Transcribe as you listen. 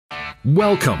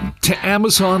Welcome to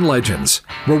Amazon Legends,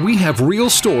 where we have real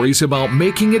stories about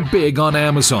making it big on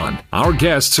Amazon. Our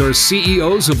guests are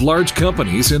CEOs of large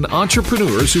companies and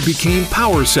entrepreneurs who became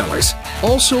power sellers,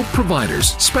 also providers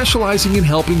specializing in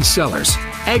helping sellers,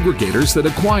 aggregators that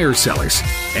acquire sellers,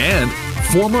 and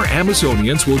former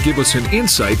Amazonians will give us an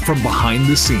insight from behind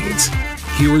the scenes.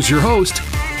 Here is your host,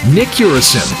 Nick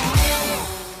Urison.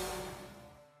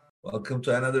 Welcome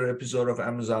to another episode of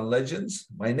Amazon Legends.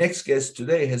 My next guest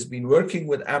today has been working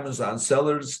with Amazon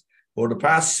sellers for the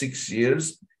past 6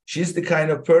 years. She's the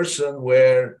kind of person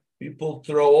where people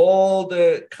throw all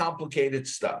the complicated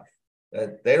stuff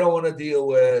that they don't want to deal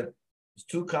with. It's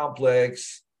too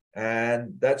complex,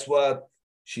 and that's what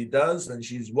she does, and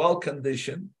she's well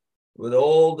conditioned with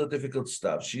all the difficult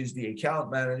stuff. She's the account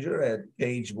manager at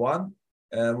Page One,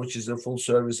 which is a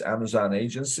full-service Amazon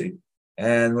agency.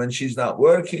 And when she's not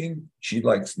working, she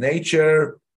likes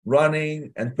nature,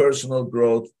 running, and personal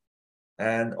growth,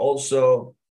 and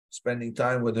also spending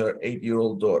time with her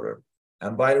 8-year-old daughter.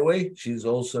 And by the way, she's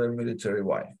also a military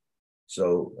wife.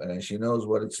 So she knows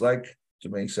what it's like to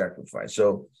make sacrifice.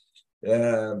 So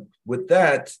with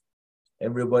that,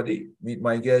 everybody, meet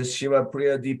my guest,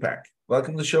 Shivapriya Deepak.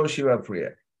 Welcome to the show,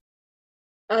 Shivapriya.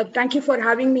 Thank you for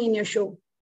having me in your show.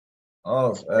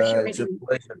 Oh, it's a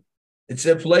pleasure. It's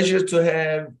a pleasure to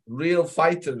have real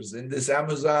fighters in this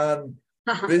Amazon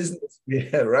business.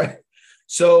 Yeah, right.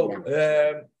 So,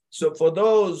 so for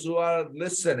those who are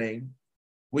listening,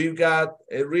 we've got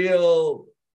a real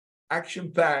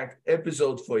action-packed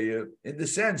episode for you in the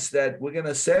sense that we're going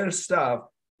to share stuff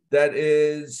that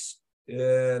is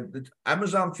the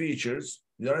Amazon features.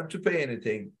 You don't have to pay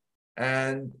anything.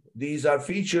 And these are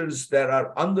features that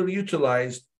are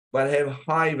underutilized but have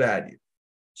high value.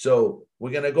 So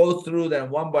we're going to go through them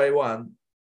one by one,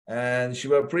 and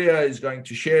Shivapriya is going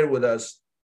to share with us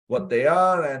what they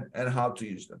are and how to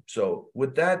use them. So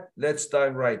with that, let's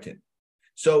dive right in.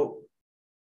 So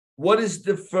what is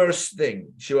the first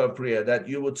thing, Shivapriya, that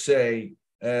you would say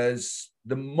is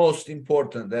the most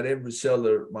important that every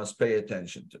seller must pay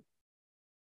attention to?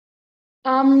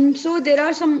 So there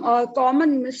are some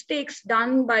common mistakes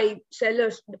done by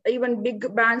sellers. Even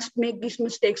big brands make these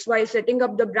mistakes while setting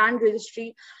up the brand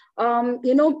registry.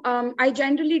 I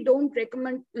generally don't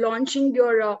recommend launching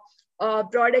your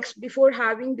products before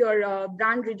having your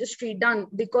brand registry done,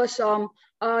 because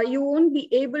you won't be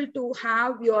able to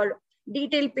have your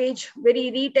detail page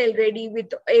very retail ready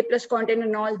with A+ content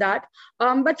and all that.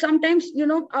 But sometimes,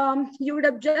 you would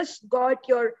have just got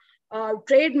your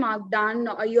trademark done,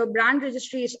 your brand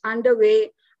registry is underway,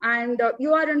 and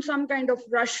you are in some kind of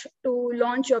rush to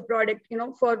launch your product,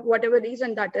 for whatever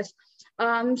reason that is.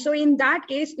 So in that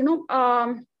case,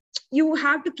 you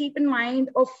have to keep in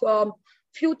mind of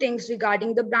few things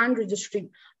regarding the brand registry.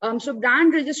 So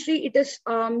brand registry, it is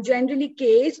generally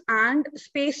case and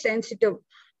space sensitive.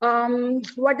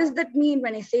 What does that mean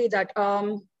when I say that?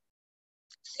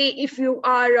 Say if you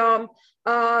are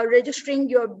registering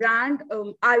your brand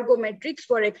Argometrics,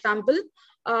 for example,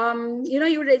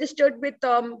 you registered with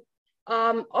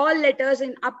all letters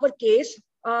in uppercase.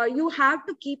 You have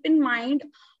to keep in mind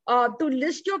to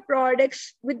list your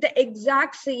products with the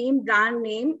exact same brand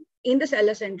name in the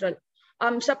Seller Central.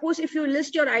 Suppose if you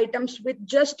list your items with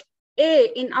just A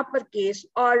in uppercase,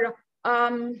 or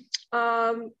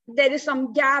there is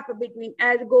some gap between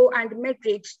Ergo and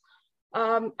Metrics,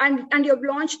 and you've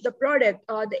launched the product,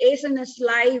 the ASIN is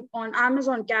live on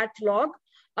Amazon catalog,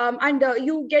 and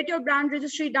you get your brand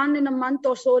registry done in a month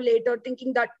or so later,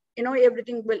 thinking that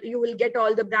you will get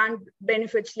all the brand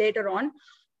benefits later on.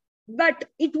 But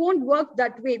it won't work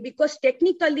that way, because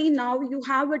technically now you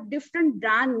have a different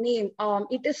brand name.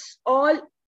 It is all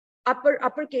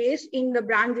uppercase in the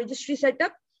brand registry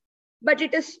setup, but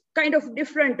it is kind of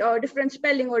different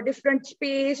spelling or different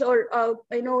space, or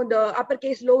the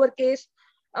uppercase, lowercase.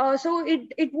 So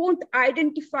it won't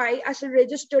identify as a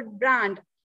registered brand.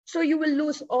 So you will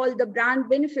lose all the brand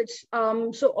benefits.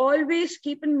 So always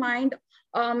keep in mind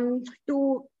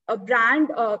to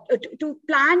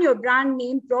plan your brand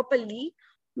name properly,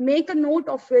 make a note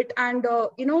of it, and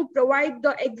provide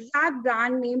the exact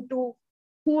brand name to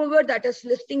whoever that is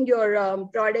listing your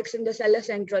products in the Seller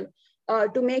Central,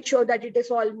 to make sure that it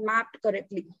is all mapped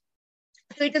correctly.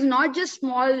 So it is not just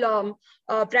small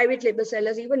private label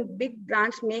sellers, even big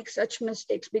brands make such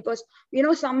mistakes, because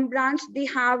some brands they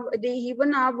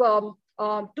even have 2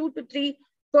 to 3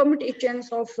 permutations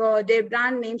of their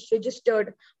brand names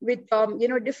registered with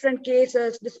different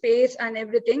cases, the space and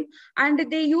everything,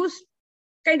 and they use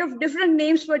kind of different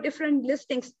names for different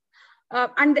listings.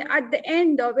 And at the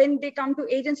end, when they come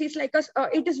to agencies like us,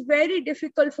 it is very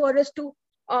difficult for us to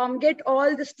get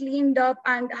all this cleaned up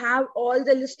and have all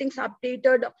the listings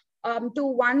updated to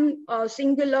one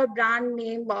singular brand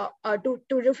name to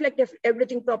reflect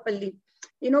everything properly.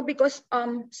 Because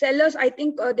sellers, I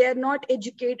think they are not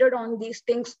educated on these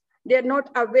things. They're not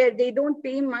aware. They don't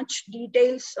pay much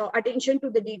attention to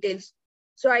the details.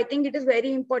 So I think it is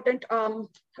very important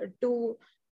to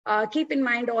keep in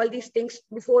mind all these things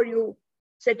before you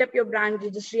set up your brand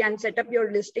registry and set up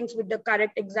your listings with the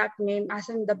correct exact name as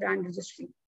in the brand registry.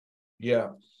 Yeah.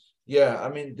 I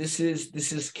mean, this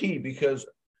is key, because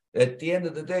at the end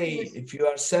of the day, yes, if you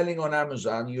are selling on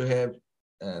Amazon, you have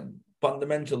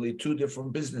fundamentally two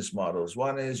different business models.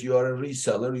 One is you are a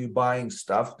reseller, you're buying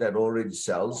stuff that already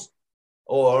sells,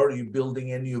 or you're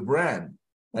building a new brand.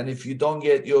 And if you don't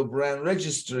get your brand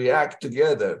registry act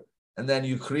together, and then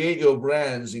you create your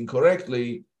brands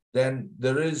incorrectly, then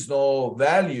there is no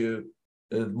value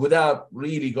without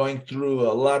really going through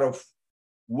a lot of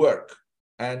work.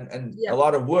 And a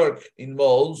lot of work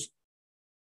involves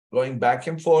going back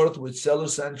and forth with Seller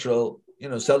Central,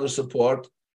 seller support,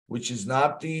 which is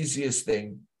not the easiest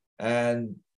thing.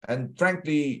 And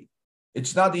frankly,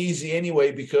 it's not easy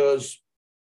anyway, because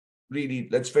really,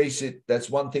 let's face it, that's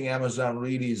one thing Amazon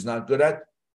really is not good at,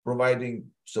 providing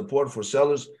support for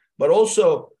sellers. But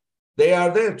also, they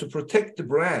are there to protect the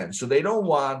brand. So they don't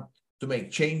want to make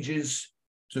changes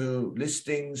to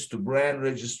listings, to brand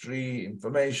registry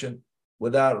information,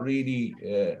 without really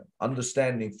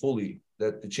understanding fully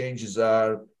that the changes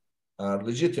are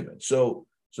legitimate. So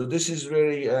this is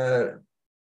very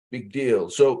big deal.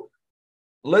 So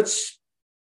let's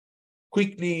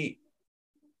quickly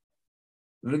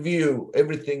review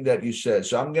everything that you said.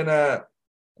 So I'm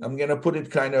gonna put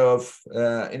it kind of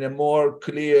in a more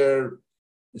clear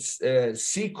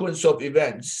sequence of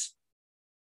events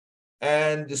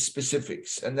and the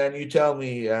specifics, and then you tell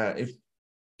me if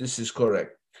this is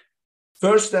correct.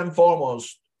 First and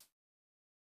foremost,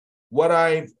 what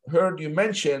I've heard you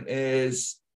mention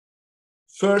is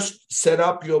first set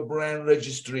up your brand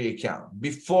registry account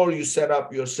before you set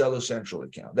up your Seller Central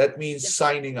account. That means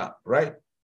signing up, right?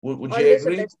 Would you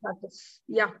agree?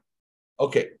 Yeah.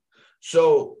 Okay.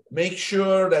 So make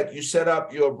sure that you set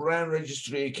up your brand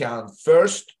registry account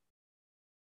first.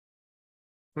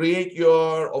 Create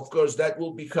of course, that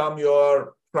will become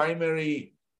your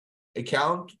primary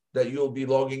account that you'll be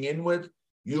logging in with.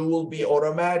 You will be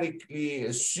automatically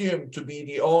assumed to be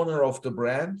the owner of the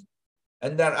brand.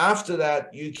 And then after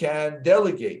that, you can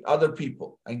delegate other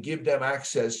people and give them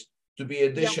access to be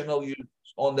additional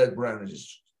users on that brand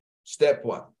registry. Step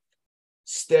one.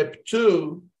 Step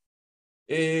two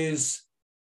is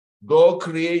go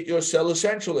create your Seller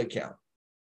Central account.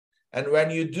 And when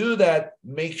you do that,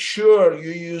 make sure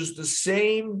you use the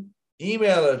same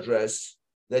email address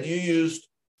that you used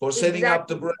for setting up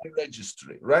the brand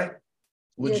registry, right?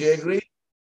 Would you agree?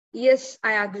 Yes,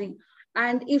 I agree.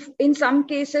 And if in some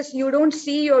cases you don't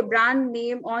see your brand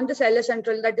name on the Seller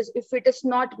Central, that is, if it is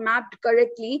not mapped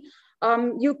correctly,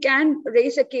 you can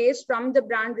raise a case from the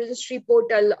brand registry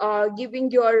portal,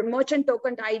 giving your merchant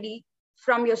token ID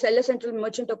from your Seller Central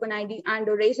merchant token ID, and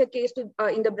raise a case to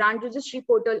in the brand registry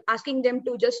portal, asking them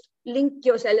to just link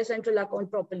your Seller Central account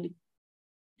properly.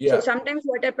 So sometimes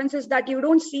what happens is that you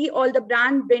don't see all the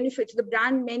brand benefits, the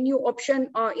brand menu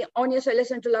option on your Seller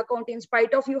Central account, in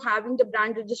spite of you having the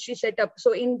brand registry set up.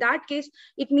 So in that case,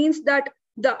 it means that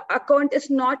the account is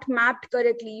not mapped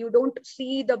correctly. You don't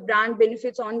see the brand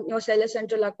benefits on your Seller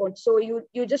Central account. So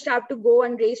you just have to go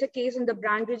and raise a case in the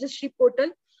brand registry portal,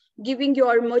 giving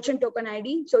your merchant token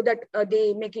ID so that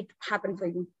they make it happen for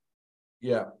you.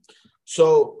 Yeah.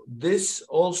 So this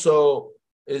also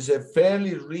is a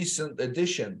fairly recent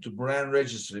addition to brand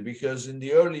registry, because in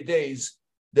the early days,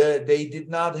 they did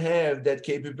not have that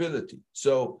capability.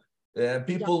 So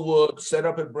people would set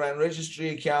up a brand registry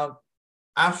account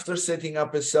after setting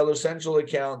up a Seller Central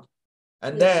account,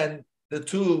 and then the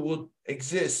two would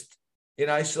exist in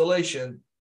isolation.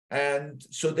 And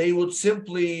so they would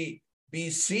simply be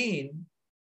seen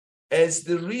as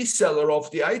the reseller of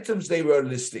the items they were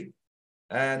listing.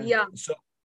 And so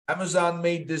Amazon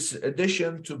made this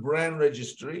addition to brand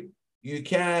registry. You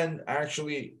can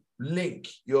actually link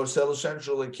your Seller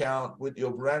Central account with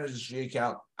your brand registry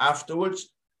account afterwards.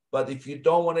 But if you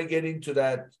don't want to get into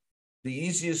that, the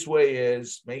easiest way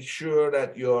is make sure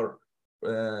that your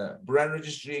brand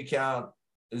registry account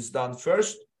is done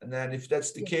first. And then if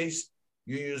that's the case,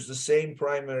 you use the same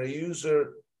primary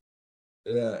user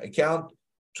account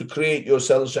to create your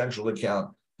Seller Central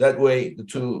account. That way, the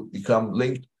two become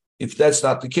linked. If that's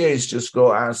not the case, just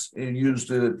go ask and use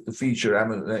the feature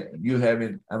you have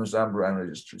in Amazon Brand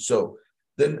Registry. So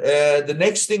then the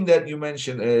next thing that you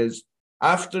mentioned is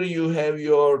after you have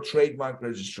your trademark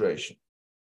registration.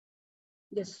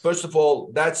 Yes. First of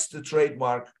all, that's the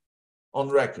trademark on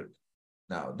record.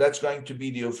 Now, that's going to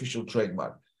be the official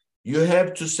trademark. You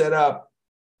have to set up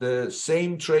the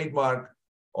same trademark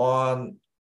on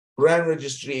brand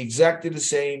registry, exactly the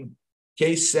same,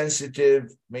 case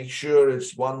sensitive, make sure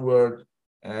it's one word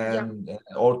and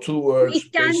or two words.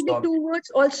 It can be two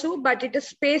words also, but it is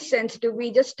space sensitive.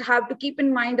 We just have to keep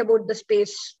in mind about the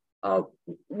space.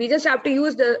 We just have to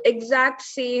use the exact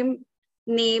same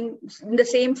name in the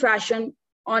same fashion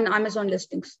on Amazon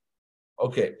listings.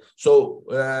 Okay, so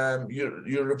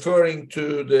you're referring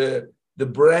to the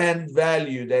brand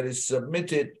value that is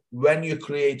submitted when you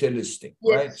create a listing,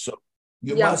 yes. Right? So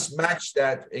you must match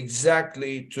that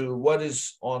exactly to what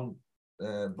is on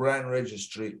brand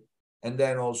registry, and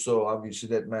then also obviously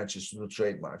that matches to the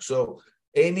trademark. So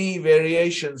any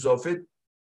variations of it,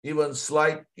 even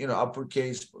slight,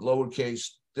 uppercase, lowercase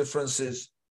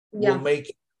differences, will make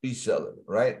it reseller,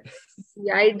 right?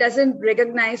 Yeah, it doesn't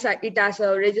recognize it as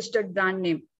a registered brand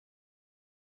name.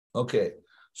 Okay,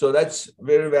 so that's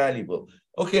very valuable.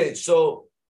 Okay, so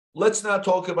let's now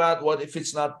talk about what if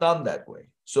it's not done that way.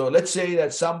 So let's say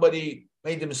that somebody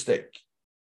made a mistake,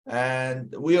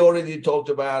 and we already talked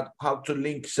about how to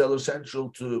link Seller Central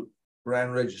to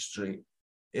brand registry.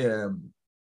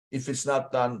 If it's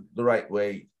not done the right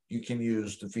way, you can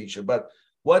use the feature. But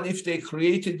what if they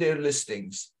created their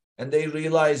listings and they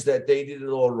realize that they did it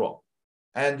all wrong,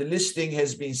 and the listing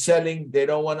has been selling, they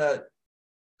don't want to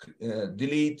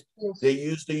delete, they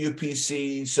use the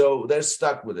UPC, so they're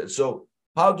stuck with it. So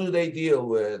how do they deal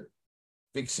with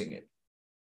fixing it?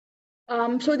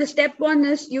 So the step one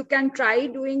is you can try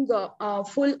doing a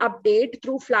full update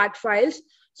through flat files.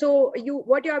 So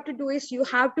what you have to do is you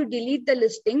have to delete the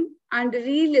listing and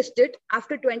relist it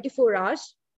after 24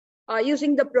 hours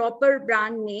using the proper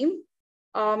brand name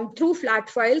through flat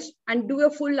files and do a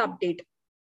full update.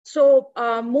 So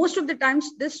most of the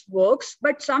times this works,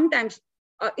 but sometimes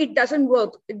it doesn't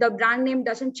work. The brand name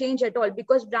doesn't change at all,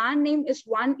 because brand name is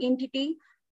one entity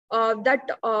that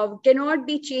cannot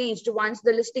be changed once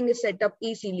the listing is set up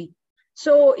easily.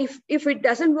 So if it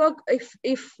doesn't work,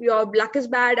 if your luck is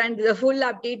bad and the full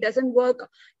update doesn't work,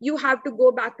 you have to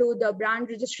go back to the brand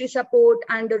registry support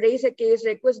and raise a case,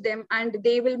 request them, and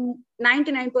they will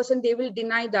 99% they will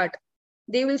deny that.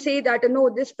 They will say that no,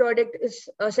 this product is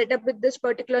set up with this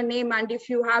particular name, and if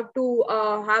you have to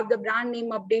have the brand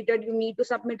name updated, you need to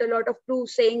submit a lot of proof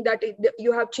saying that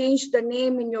you have changed the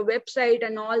name in your website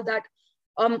and all that.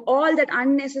 All that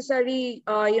unnecessary,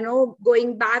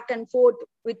 going back and forth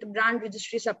with brand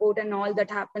registry support and all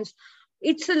that happens.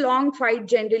 It's a long fight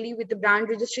generally with the brand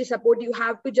registry support. You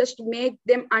have to just make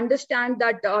them understand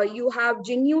that you have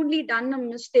genuinely done a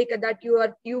mistake, that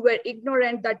you were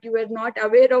ignorant, that you were not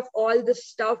aware of all this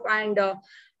stuff, and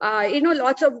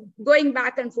lots of going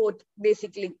back and forth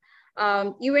basically.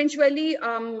 Eventually,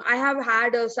 I have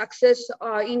had a success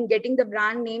in getting the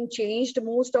brand name changed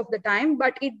most of the time,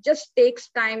 but it just takes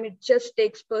time. It just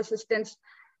takes persistence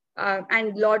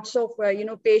and lots of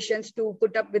patience to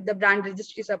put up with the brand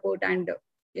registry support and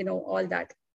all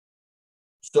that.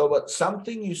 So, but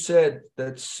something you said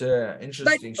that's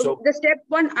interesting. But the step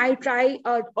one,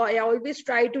 I always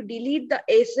try to delete the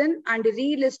ASIN and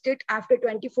relist it after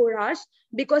 24 hours,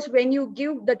 because when you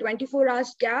give the 24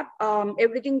 hours gap,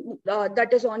 everything that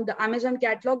is on the Amazon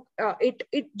catalog, it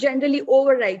generally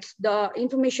overwrites the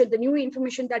information, the new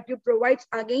information that you provide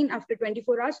again after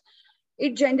 24 hours.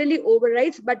 It generally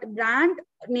overwrites, but brand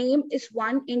name is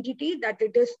one entity that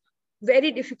it is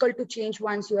very difficult to change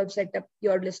once you have set up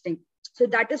your listing. So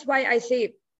that is why I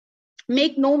say,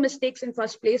 make no mistakes in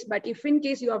first place. But if in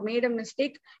case you have made a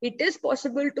mistake, it is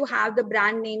possible to have the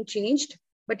brand name changed,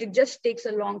 but it just takes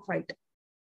a long fight.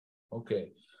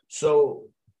 Okay. So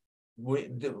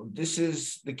this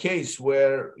is the case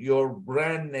where your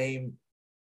brand name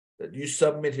that you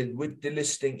submitted with the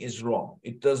listing is wrong.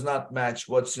 It does not match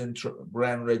what's in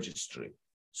brand registry.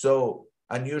 So,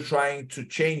 and you're trying to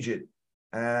change it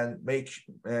and make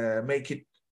it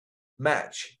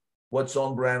match what's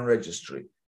on brand registry.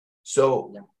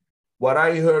 So what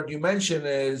I heard you mention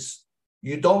is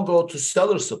you don't go to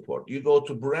seller support, you go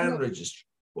to brand registry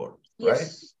support, right?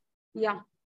 Yes. Yeah.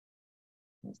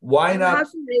 Why not? You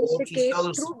have to raise a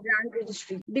case through brand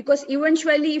registry, because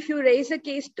eventually if you raise a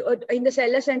case in the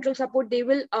Seller Central support, they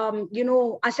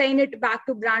will assign it back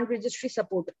to brand registry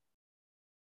support.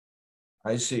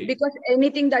 I see. Because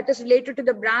anything that is related to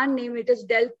the brand name, it is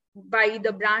dealt by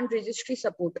the brand registry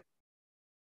support.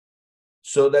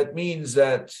 So that means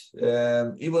that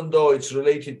even though it's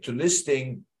related to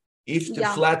listing, if the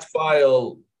flat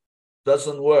file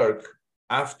doesn't work,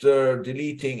 after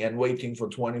deleting and waiting for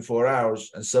 24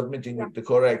 hours and submitting with the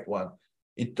correct one,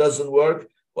 it doesn't work.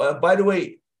 Well, by the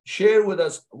way, share with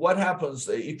us what happens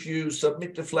if you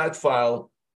submit the flat file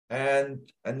and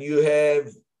you have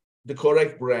the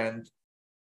correct brand.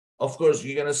 Of course,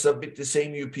 you're going to submit the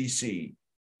same UPC.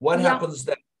 What happens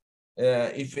then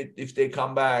if they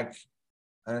come back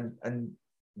and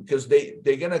because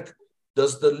they're going to,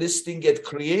 does the listing get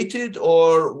created,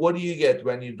 or what do you get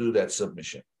when you do that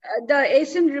submission? The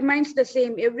ASIN remains the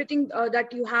same. Everything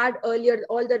that you had earlier,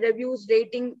 all the reviews,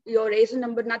 rating, your ASIN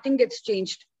number, nothing gets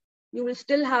changed. You will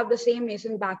still have the same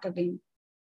ASIN back again.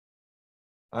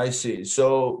 I see.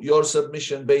 So your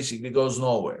submission basically goes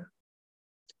nowhere.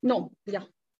 No, yeah.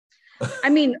 I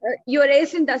mean, your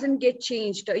ASIN doesn't get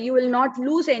changed. You will not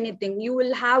lose anything. You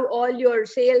will have all your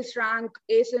sales rank,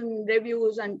 ASIN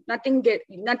reviews, and nothing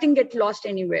get lost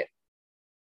anywhere.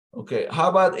 Okay. How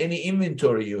about any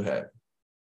inventory you have?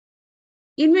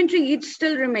 Inventory, it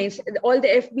still remains. All the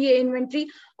FBA inventory,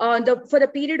 for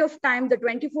the period of time, the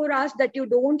 24 hours that you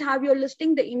don't have your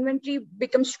listing, the inventory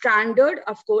becomes stranded,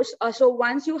 of course. So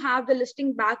once you have the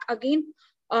listing back again,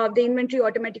 the inventory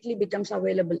automatically becomes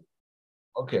available.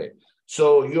 Okay.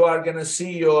 So you are going to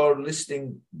see your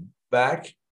listing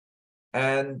back,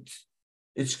 and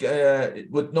it's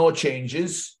with no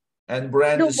changes, and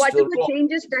brand is whatever still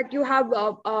changes that you have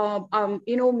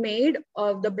made,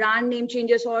 the brand name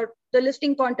changes or the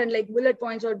listing content like bullet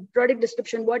points or product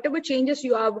description, whatever changes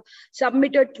you have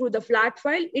submitted through the flat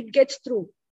file, it gets through.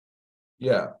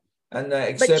 Yeah. And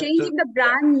but changing the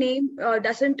brand name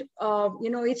doesn't,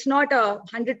 it's not a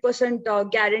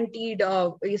 100% guaranteed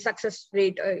success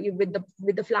rate with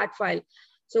the flat file.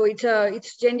 So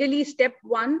it's generally step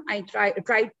one. I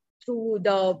try through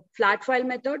the flat file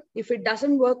method. If it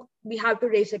doesn't work, we have to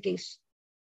raise a case.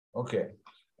 Okay.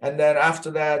 And then after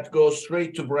that, go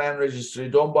straight to brand registry.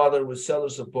 Don't bother with seller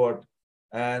support.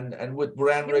 And with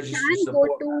brand registry support,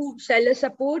 you can go to seller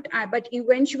support, but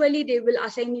eventually they will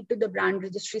assign it to the brand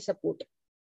registry support.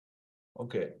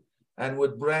 Okay. And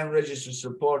with brand registry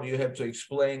support, you have to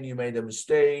explain you made a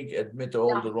mistake, admit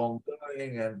all the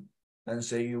wrongdoing, and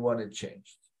say you want it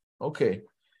changed. Okay.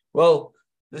 Well,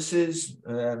 this is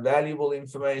valuable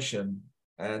information,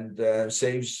 and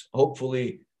saves,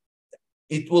 hopefully,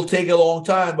 it will take a long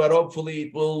time, but hopefully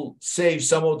it will save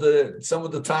some of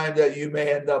the time that you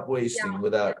may end up wasting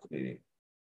without cleaning.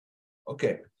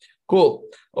 Okay, cool.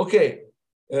 Okay,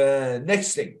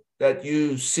 next thing that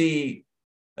you see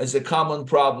as a common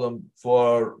problem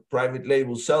for private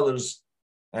label sellers,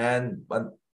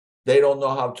 but they don't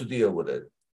know how to deal with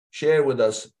it. Share with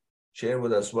us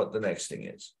what the next thing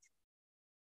is.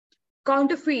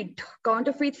 Counterfeit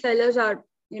sellers are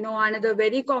another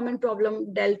very common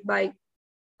problem dealt by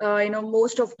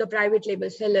most of the private label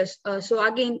sellers. So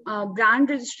again, brand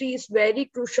registry is very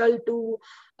crucial to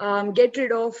get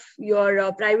rid of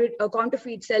your private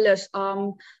counterfeit sellers.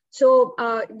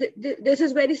 This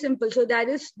is very simple. So that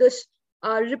is this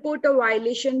report a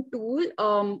violation tool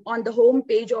on the home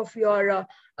page of your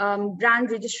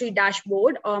brand registry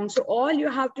dashboard. So all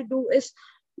you have to do is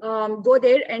go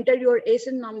there, enter your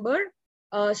ASIN number,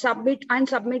 submit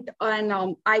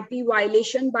an IP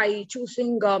violation by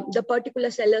choosing the particular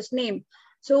seller's name.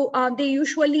 So they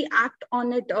usually act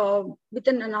on it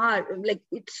within an hour. Like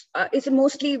it's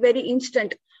mostly very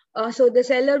instant. So the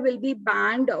seller will be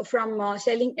banned from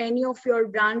selling any of your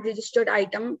brand registered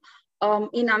item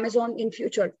in Amazon in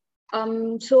future.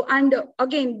 And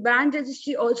again, brand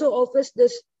registry also offers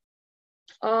this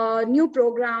new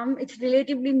program. It's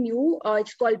relatively new.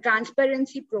 It's called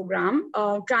Transparency Program.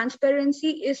 Transparency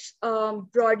is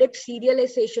product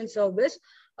serialization service.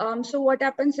 So what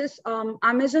happens is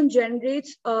Amazon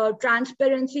generates a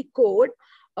transparency code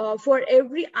for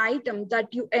every item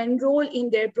that you enroll in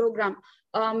their program.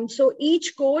 So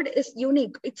each code is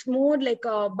unique. It's more like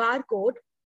a barcode.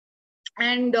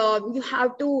 And you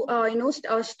have to,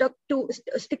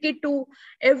 stick it to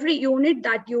every unit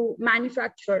that you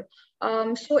manufacture.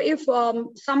 So if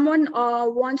someone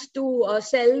wants to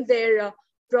sell their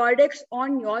products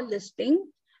on your listing,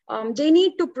 they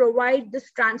need to provide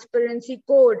this transparency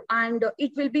code, and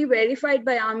it will be verified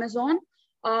by Amazon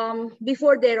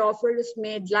before their offer is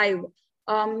made live.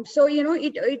 So,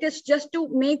 it is just to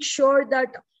make sure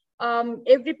that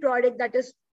every product that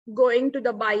is going to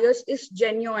the buyers is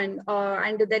genuine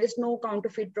and there is no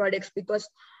counterfeit products, because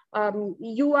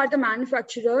you are the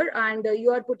manufacturer and you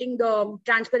are putting the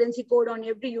transparency code on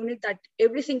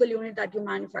every single unit that you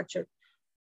manufacture.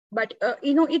 But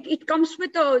it comes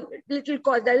with a little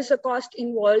cost. There is a cost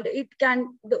involved. It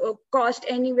can cost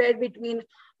anywhere between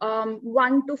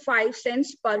 1 to 5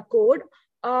 cents per code.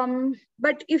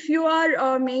 But if you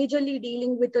are majorly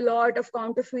dealing with a lot of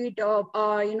counterfeit,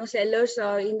 sellers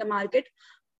in the market,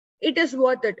 it is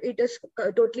worth it. It is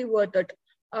totally worth it.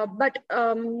 But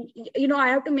I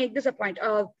have to make this a point.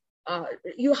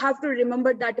 You have to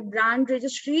remember that brand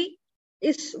registry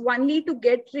is only to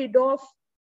get rid of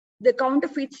the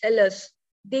counterfeit sellers.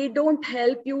 They don't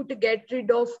help you to get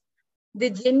rid of the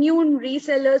genuine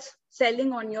resellers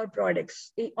selling on your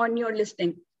products, on your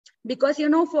listing. Because,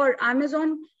 for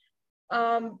Amazon,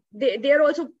 they are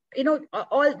also,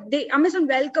 Amazon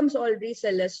welcomes all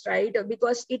resellers, right?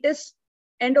 Because it is,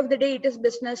 end of the day, it is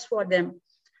business for them.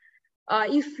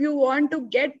 If you want to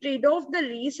get rid of the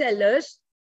resellers,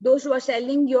 those who are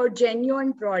selling your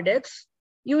genuine products,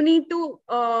 you need to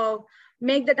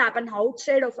make that happen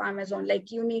outside of Amazon.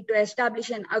 Like, you need to establish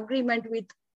an agreement with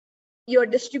your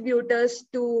distributors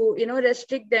to,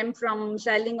 restrict them from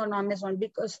selling on Amazon,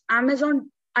 because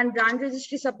Amazon and brand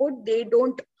registry support, they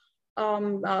don't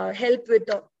help with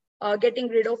getting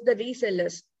rid of the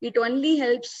resellers. It only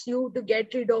helps you to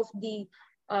get rid of the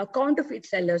counterfeit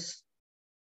sellers.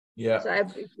 Yeah. So I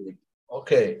appreciate.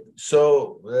 Okay.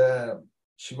 So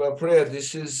Shivapriya,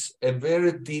 this is a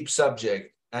very deep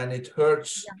subject, and it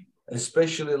hurts,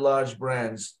 especially large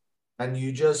brands. And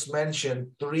you just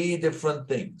mentioned 3 different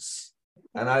things,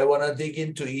 and I want to dig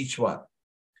into each one.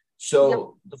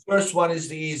 So the first one is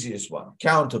the easiest one: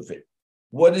 counterfeit.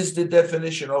 What is the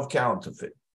definition of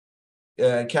counterfeit?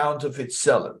 Counterfeit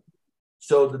seller.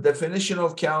 So the definition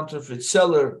of counterfeit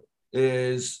seller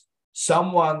is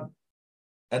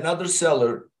another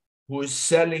seller who is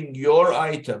selling your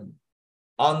item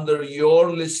under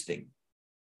your listing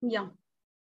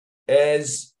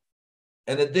as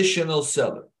an additional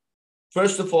seller.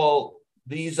 First of all,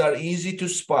 these are easy to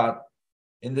spot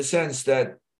in the sense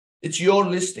that it's your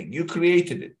listing. You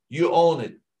created it. You own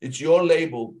it. It's your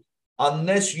label,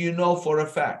 unless you know for a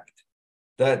fact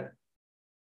that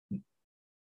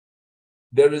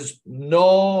there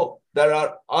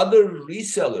are other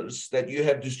resellers, that you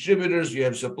have distributors, you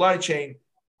have supply chain.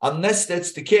 Unless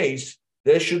that's the case,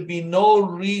 there should be no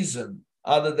reason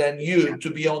other than you to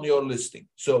be on your listing.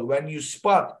 So when you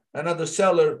spot another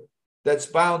seller, that's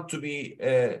bound to be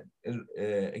a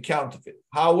counterfeit.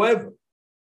 However,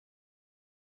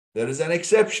 there is an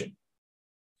exception.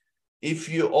 If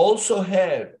you also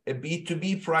have a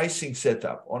B2B pricing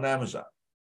setup on Amazon,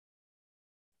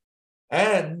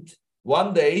 and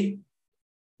one day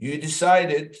you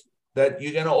decided that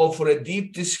you're going to offer a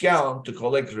deep discount to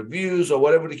collect reviews or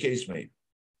whatever the case may be,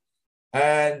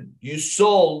 and you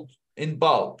sold in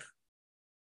bulk,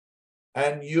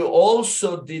 and you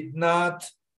also did not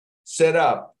set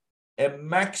up a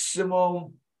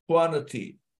maximum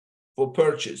quantity for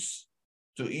purchase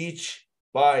to each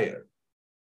buyer,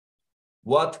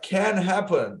 what can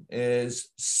happen is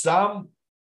some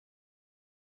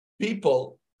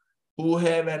people who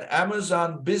have an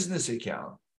Amazon business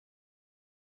account,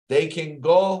 they can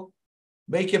go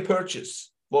make a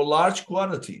purchase for large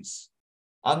quantities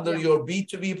under your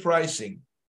B2B pricing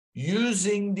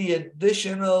using the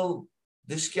additional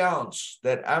discounts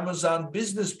that Amazon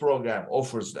business program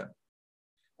offers them.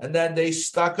 And then they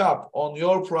stock up on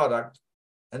your product,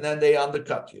 and then they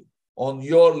undercut you on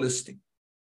your listing.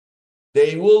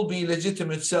 They will be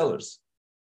legitimate sellers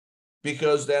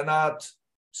because they're not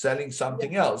selling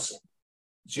something else.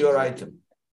 It's your item.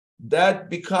 That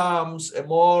becomes a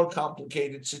more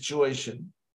complicated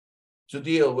situation to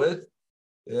deal with.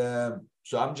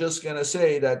 So I'm just going to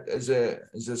say that as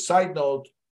a side note,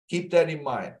 keep that in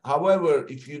mind. However,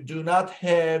 if you do not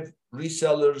have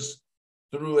resellers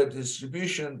through a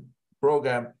distribution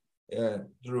program,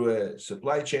 through a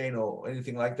supply chain or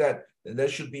anything like that, then there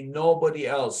should be nobody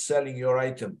else selling your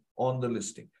item on the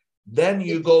listing. Then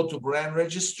you go to brand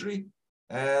registry,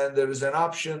 and there is an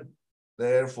option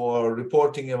there for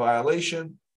reporting a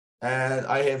violation. And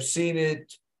I have seen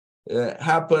it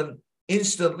happen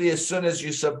instantly. As soon as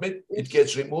you submit, it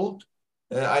gets removed.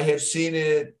 I have seen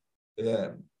it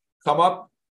come up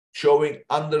showing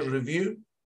under review,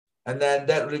 and then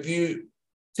that review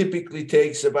typically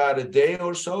takes about a day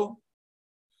or so.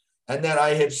 And then I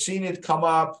have seen it come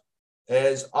up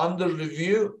as under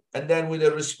review, and then with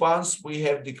a response, we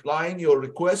have declined your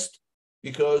request,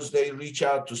 because they reach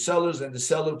out to sellers and the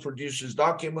seller produces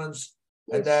documents,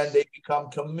 and then they become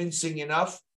convincing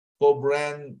enough for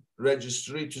brand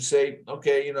registry to say,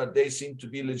 okay, they seem to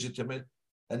be legitimate,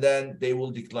 and then they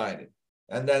will decline it.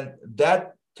 And then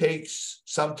that takes,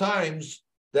 sometimes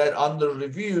that under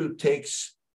review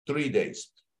takes 3 days.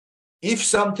 If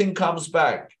something comes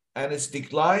back and it's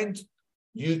declined,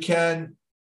 you can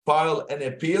file an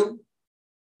appeal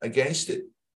against it.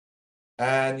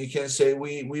 and you can say,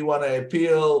 we want to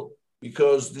appeal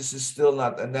because this is still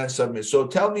not, and then submit. So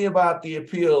tell me about the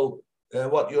appeal,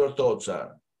 what your thoughts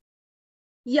are.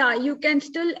 Yeah, you can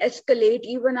still escalate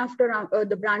even after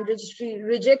the brand registry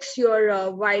rejects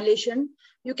your violation.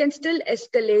 You can still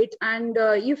escalate, and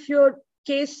if your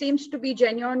case seems to be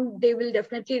genuine, they will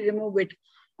definitely remove it.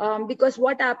 Because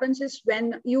what happens is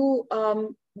when you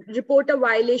report a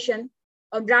violation,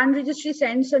 a brand registry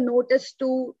sends a notice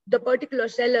to the particular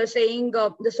seller saying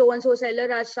the so-and-so seller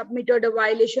has submitted a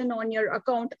violation on your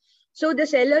account. So the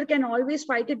seller can always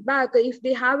fight it back. If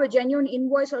they have a genuine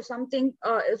invoice or something,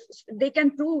 they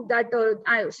can prove that,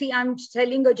 I'm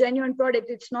selling a genuine product.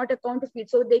 It's not a counterfeit.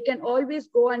 So they can always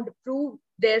go and prove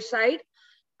their side.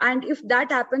 And if that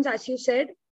happens, as you said,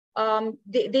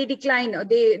 they decline.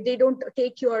 They don't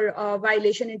take your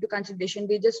violation into consideration.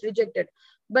 They just reject it.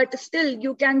 But still,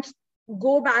 you can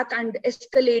go back and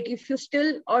escalate if you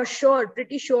still are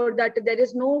pretty sure that there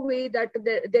is no way that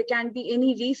there can be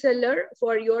any reseller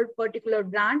for your particular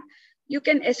brand. You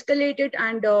can escalate it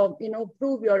and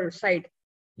prove your side.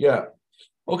 Yeah.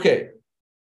 Okay.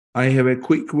 I have a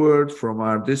quick word from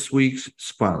our this week's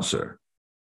sponsor.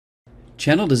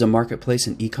 Channeled is a marketplace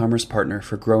and e-commerce partner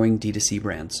for growing D2C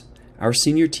brands. Our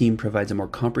senior team provides a more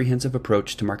comprehensive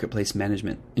approach to marketplace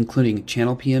management, including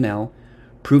channel P&L,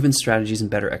 proven strategies, and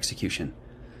better execution.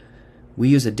 We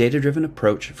use a data-driven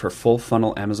approach for full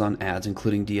funnel Amazon ads,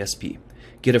 including DSP.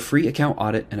 Get a free account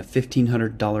audit and a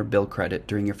 $1,500 bill credit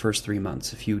during your first 3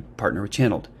 months if you partner with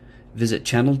Channeled. Visit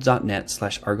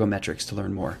channeled.net/argometrics to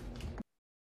learn more.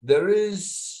 There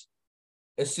is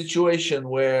a situation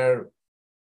where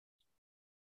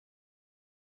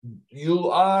you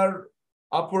are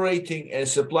operating a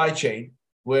supply chain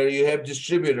where you have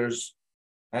distributors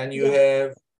and you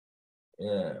have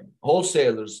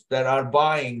wholesalers that are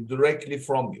buying directly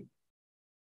from you.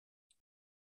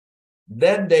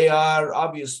 Then they are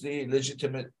obviously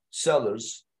legitimate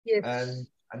sellers. Yes.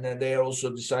 And then they are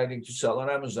also deciding to sell on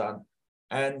Amazon.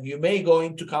 And you may go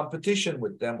into competition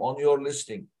with them on your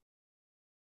listing.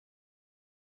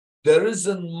 There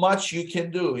isn't much you can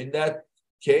do in that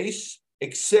case,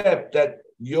 except that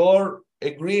your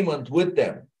agreement with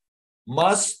them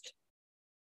must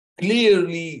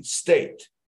clearly state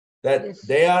that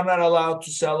they are not allowed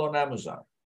to sell on Amazon.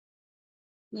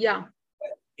 Yeah.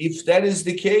 If that is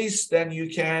the case, then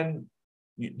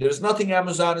there's nothing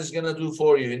Amazon is going to do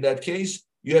for you. In that case,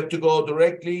 you have to go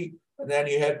directly, and then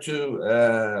you have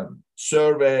to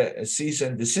serve a cease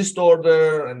and desist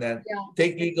order, and then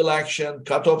take legal action,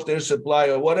 cut off their supply,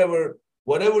 or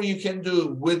whatever you can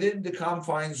do within the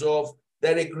confines of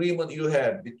that agreement you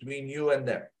have between you and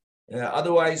them.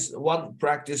 Otherwise, one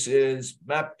practice is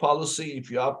MAP policy.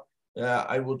 If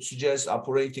I would suggest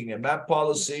operating a MAP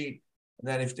policy, and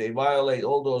then if they violate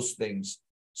all those things.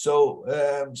 So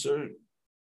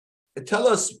tell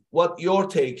us what your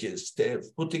take is to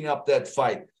putting up that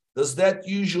fight. Does that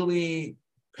usually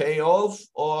pay off,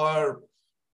 or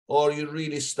you're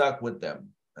really stuck with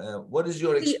them? What is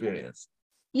your experience?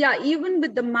 Yeah, even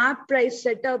with the MAP price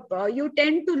setup, you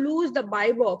tend to lose the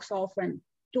buy box often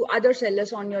to other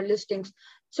sellers on your listings.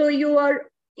 So you are,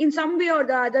 in some way or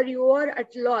the other, you are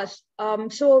at loss.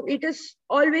 So it is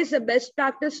always the best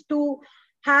practice to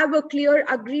have a clear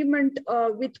agreement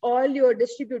with all your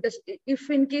distributors. If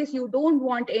in case you don't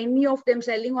want any of them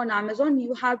selling on Amazon,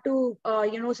 you have to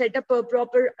set up a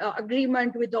proper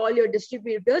agreement with all your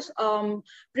distributors,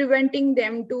 preventing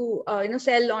them to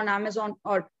sell on Amazon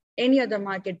or any other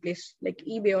marketplace like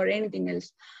eBay or anything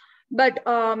else. But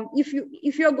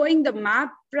if you're going the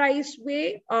MAP price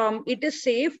way, it is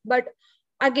safe. But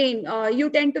again, you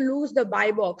tend to lose the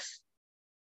buy box.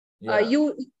 If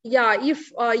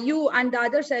you and the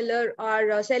other seller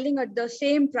are selling at the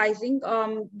same pricing,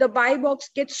 the buy box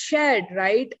gets shared,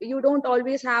 right? You don't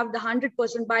always have the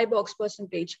 100% buy box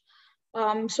percentage.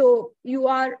 So you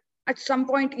are at some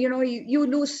point, you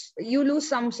lose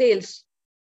some sales.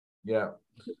 Yeah.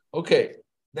 Okay.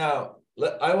 Now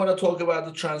I want to talk about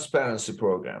the transparency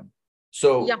program.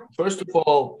 So first of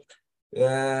all,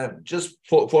 just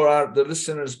for the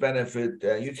listeners' benefit,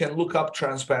 you can look up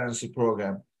transparency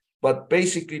program. But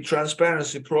basically,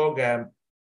 transparency program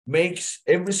makes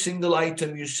every single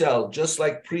item you sell just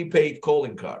like prepaid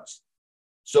calling cards.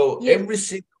 So every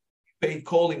single prepaid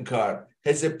calling card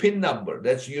has a PIN number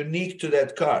that's unique to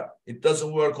that card. It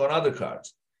doesn't work on other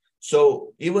cards.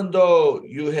 So even though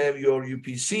you have your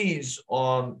UPCs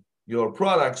on your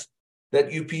products, that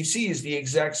UPC is the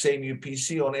exact same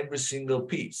UPC on every single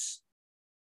piece.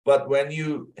 But when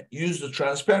you use the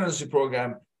transparency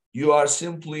program, you are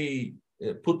simply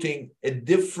putting a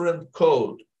different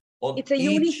code on it's a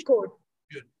unique code.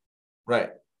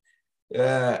 Right.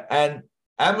 and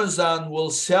Amazon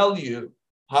will sell you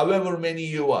however many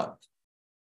you want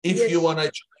if you want to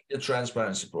join the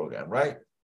transparency program, right?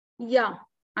 Yeah,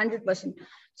 100%.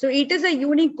 So it is a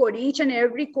unique code. Each and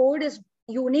every code is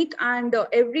unique, and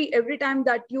every time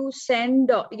that you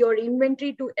send your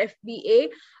inventory to FBA,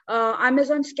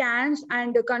 Amazon scans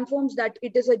and confirms that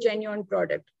it is a genuine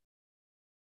product.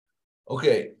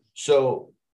 Okay,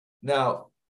 so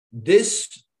now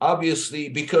this obviously,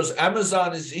 because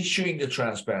Amazon is issuing the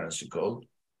transparency code,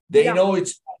 they know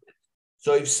it's,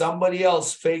 so if somebody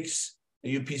else fakes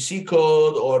the UPC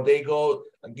code, or they go,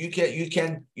 you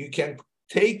can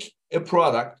take a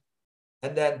product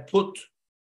and then put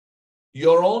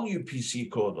your own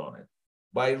UPC code on it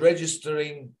by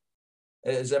registering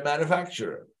as a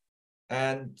manufacturer,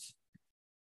 and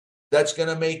that's going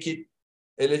to make it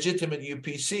a legitimate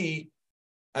UPC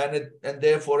and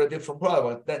therefore a different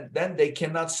product. Then they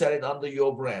cannot sell it under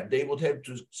your brand. They would have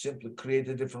to simply create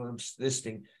a different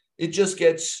listing. It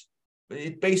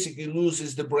basically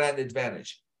loses the brand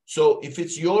advantage. So if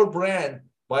it's your brand,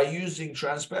 by using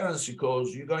transparency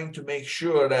codes, you're going to make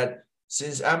sure that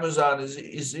since Amazon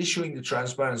is issuing the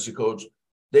transparency codes,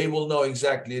 they will know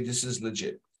exactly this is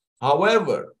legit.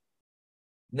 However,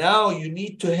 now you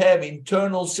need to have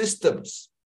internal systems,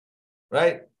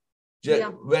 right?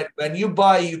 When you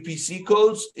buy UPC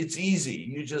codes, it's easy.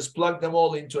 You just plug them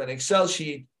all into an Excel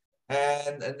sheet,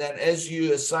 and then as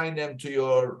you assign them to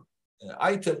your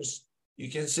items, you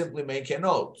can simply make a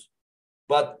note.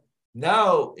 But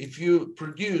now, if you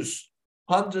produce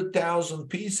 100,000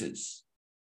 pieces,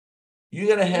 you're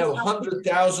going to have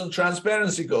 100,000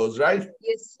 transparency codes, right?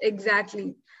 Yes,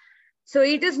 exactly. So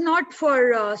it is not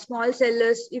for small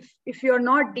sellers. If you're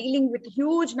not dealing with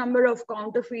huge number of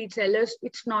counterfeit sellers,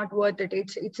 it's not worth it.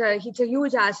 It's a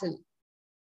huge hassle.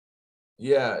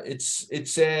 Yeah,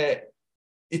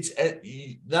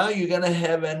 now you're going to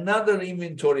have another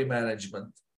inventory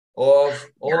management of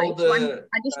all the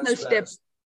additional steps.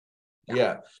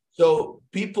 Yeah. So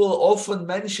people often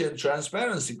mention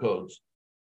transparency codes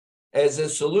as a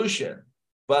solution,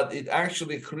 but it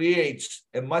actually creates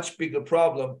a much bigger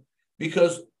problem,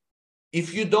 because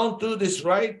if you don't do this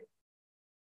right,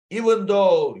 even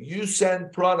though you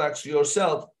send products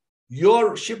yourself,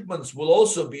 your shipments will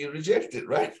also be rejected,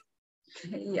 right?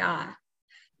 Yeah,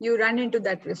 you run into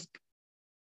that risk.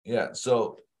 Yeah,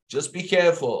 so just be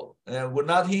careful. And we're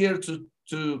not here to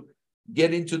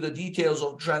get into the details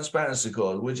of transparency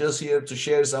code. We're just here to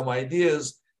share some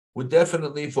ideas. We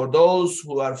definitely, for those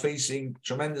who are facing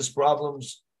tremendous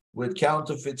problems with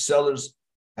counterfeit sellers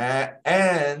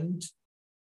and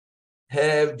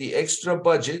have the extra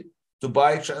budget to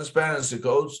buy transparency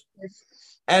codes,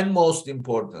 and most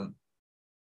important,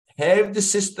 have the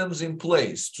systems in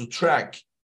place to track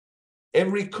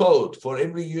every code for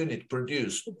every unit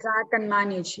produced. Track and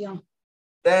manage, yeah.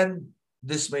 Then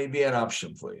this may be an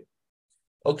option for you.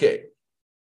 Okay.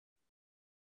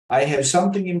 I have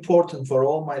something important for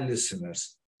all my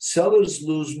listeners. Sellers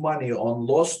lose money on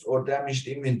lost or damaged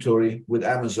inventory with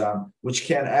Amazon, which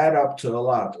can add up to a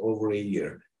lot over a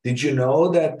year. Did you know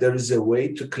that there is a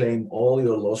way to claim all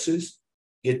your losses?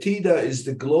 Getida is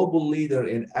the global leader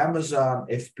in Amazon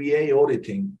FBA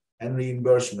auditing and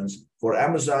reimbursements for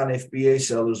Amazon FBA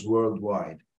sellers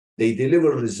worldwide. They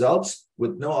deliver results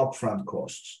with no upfront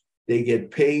costs. They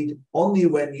get paid only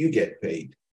when you get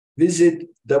paid. Visit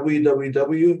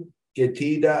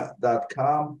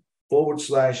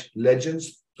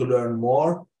www.getida.com/legends to learn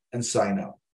more and sign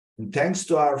up. And thanks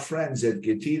to our friends at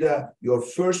Getida, your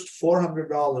first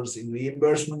 $400 in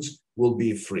reimbursements will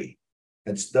be free.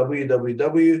 That's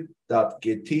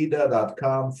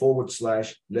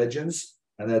www.getida.com/legends.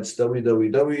 And that's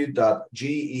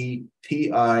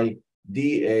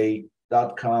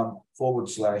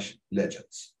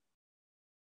www.getida.com/legends.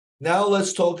 Now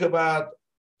let's talk about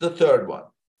the third one,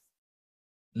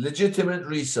 legitimate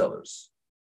resellers.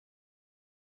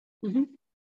 Mm-hmm.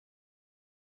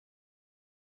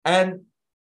 And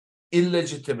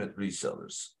illegitimate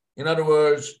resellers. In other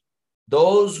words,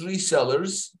 those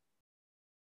resellers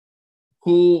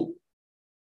who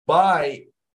buy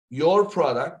your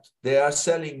product, they are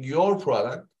selling your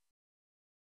product,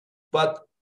 but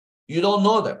you don't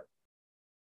know them.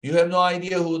 You have no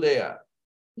idea who they are.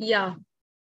 Yeah.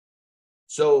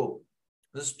 So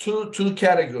there's two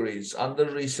categories under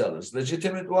resellers: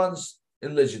 legitimate ones,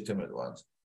 illegitimate ones,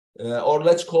 or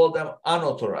let's call them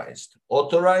unauthorized,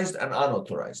 authorized and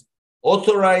unauthorized.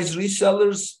 Authorized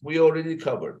resellers we already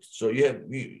covered. So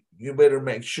you better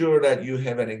make sure that you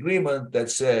have an agreement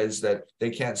that says that they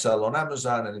can't sell on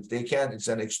Amazon, and if they can, it's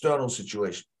an external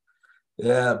situation.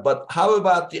 But how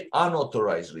about the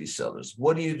unauthorized resellers?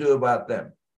 What do you do about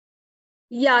them?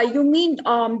 Yeah, you mean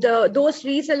those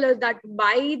resellers that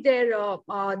buy their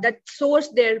that source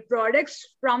their products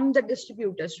from the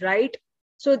distributors, right?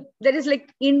 So there is like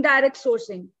indirect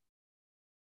sourcing.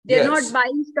 They're not Yes.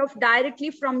 buying stuff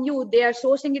directly from you. They are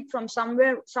sourcing it from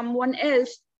somewhere, someone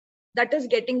else that is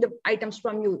getting the items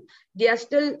from you. They are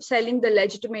still selling the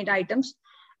legitimate items,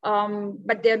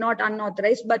 but they're not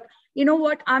unauthorized. But you know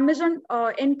what? Amazon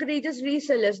encourages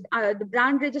resellers. The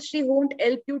brand registry won't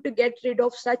help you to get rid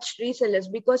of such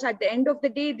resellers, because at the end of the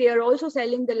day, they are also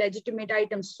selling the legitimate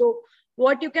items. So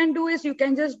what you can do is you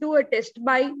can just do a test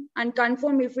buy and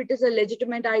confirm if it is a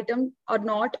legitimate item or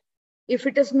not. If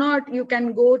it is not, you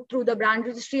can go through the brand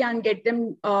registry and get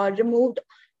them removed.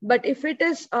 But if it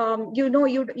is,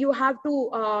 you have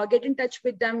to get in touch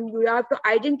with them. You have to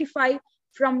identify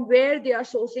from where they are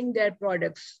sourcing their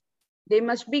products. They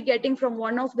must be getting from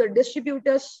one of the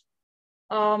distributors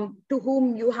to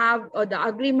whom you have the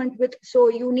agreement with. So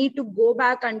you need to go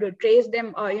back and trace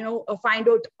them, find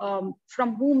out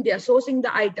from whom they are sourcing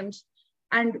the items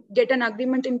and get an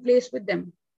agreement in place with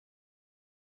them.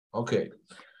 Okay.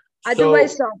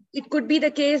 Otherwise, So it could be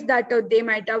the case that they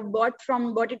might have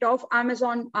bought it off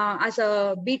Amazon as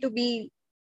a B2B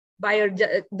buyer.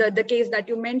 The case that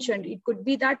you mentioned, it could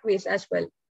be that way as well.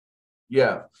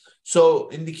 yeah. So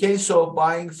in the case of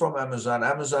buying from Amazon,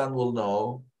 Amazon will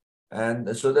know.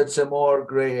 And so that's a more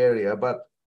gray area. But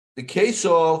the case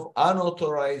of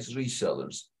unauthorized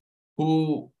resellers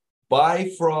who buy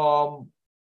from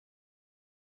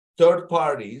third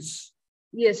parties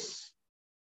Yes.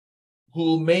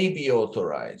 who may be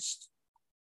authorized.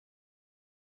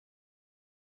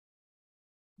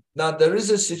 Now, there is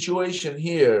a situation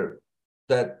here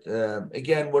that,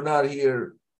 again, we're not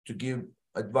here to give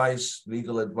advice,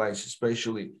 legal advice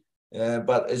especially,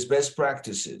 but as best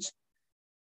practices.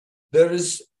 There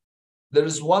is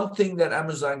one thing that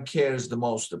Amazon cares the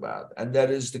most about, and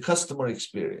that is the customer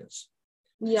experience.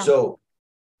 Yeah. So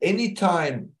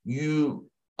anytime you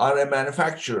are a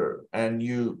manufacturer and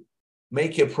you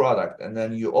make a product and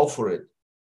then you offer it,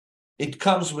 it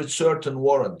comes with certain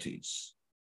warranties.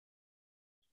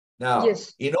 Now,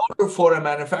 Yes. in order for a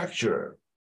manufacturer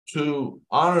to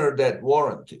honor that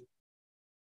warranty,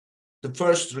 the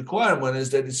first requirement is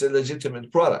that it's a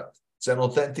legitimate product. It's an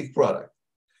authentic product.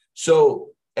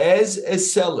 So as a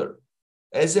seller,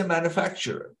 as a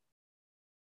manufacturer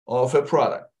of a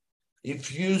product,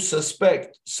 if you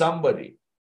suspect somebody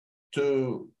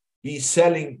to be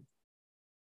selling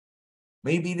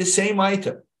maybe the same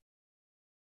item,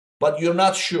 but you're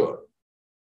not sure,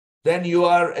 then you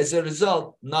are, as a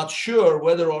result, not sure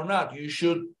whether or not you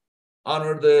should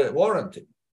honor the warranty.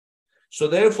 So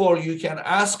therefore, you can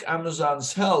ask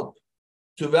Amazon's help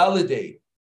to validate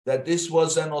that this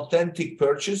was an authentic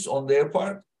purchase on their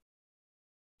part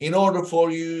in order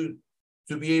for you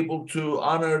to be able to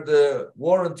honor the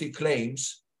warranty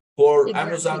claims for Exactly.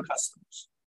 Amazon customers.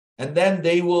 And then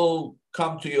they will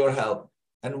come to your help.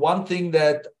 And one thing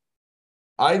that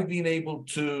I've been able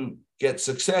to get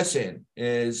success in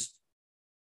is,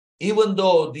 even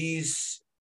though these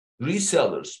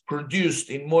resellers produced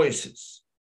invoices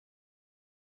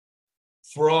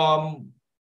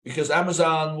because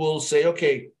Amazon will say,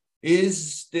 okay,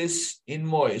 is this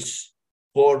invoice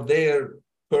for their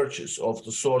purchase of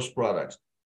the source products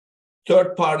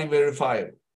third-party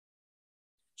verifiable?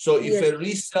 So if a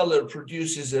reseller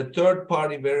produces a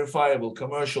third-party verifiable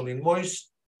commercial invoice,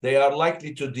 they are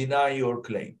likely to deny your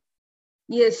claim.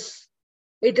 Yes,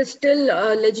 it is still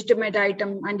a legitimate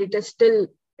item, and it is still,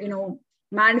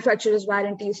 manufacturer's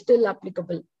warranty is still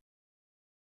applicable.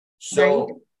 So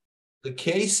right? The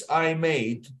case I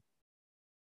made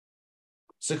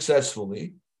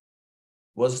successfully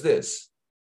was this.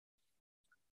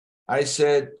 I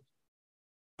said,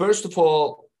 first of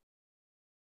all,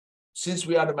 since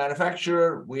we are the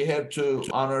manufacturer, we have to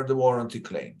honor the warranty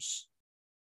claims.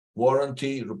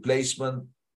 Warranty, replacement,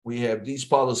 we have these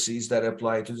policies that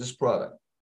apply to this product.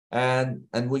 And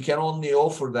we can only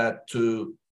offer that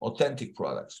to authentic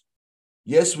products.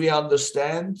 Yes, we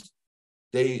understand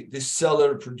this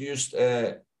seller produced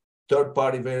a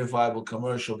third-party verifiable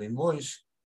commercial invoice,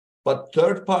 but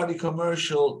third-party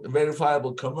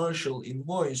verifiable commercial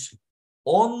invoice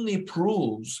only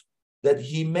proves that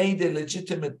he made a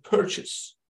legitimate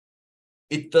purchase.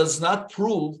 It does not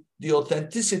prove the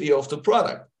authenticity of the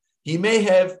product. He may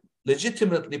have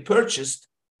legitimately purchased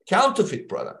counterfeit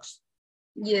products.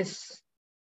 Yes.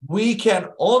 We can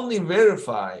only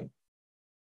verify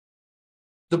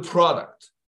the product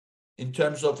in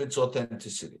terms of its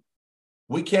authenticity.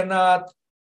 We cannot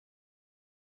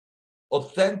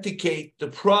authenticate the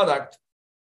product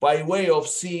by way of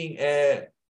seeing a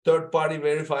third-party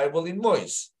verifiable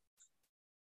invoice.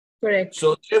 Correct.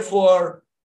 So therefore,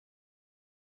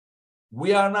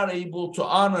 we are not able to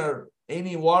honor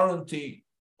any warranty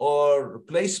or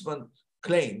replacement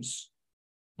claims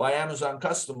by Amazon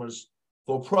customers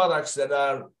for products that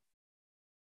are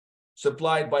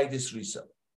supplied by this reseller.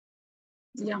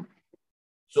 Yeah.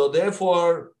 So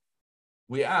therefore,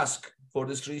 we ask for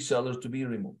this reseller to be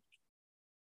removed.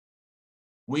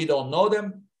 We don't know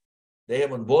them. They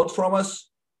haven't bought from us.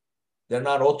 They're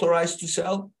not authorized to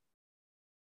sell.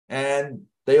 And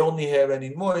they only have an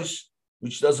invoice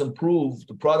which doesn't prove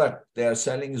the product they are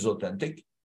selling is authentic.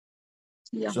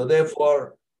 Yeah. So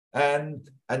therefore, and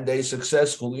they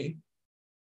successfully,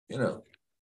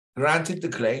 granted the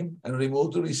claim and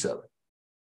removed the reseller.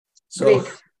 So,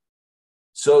 Great.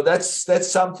 so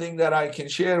that's something that I can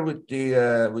share with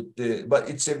the. But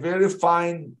it's a very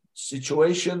fine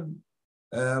situation.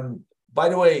 By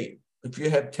the way, if you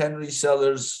have 10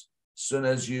 resellers, as soon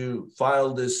as you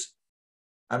file this,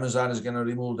 Amazon is going to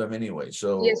remove them anyway.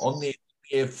 So Yes. only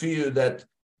a few that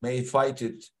may fight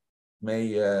it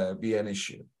may be an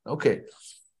issue. Okay.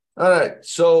 All right.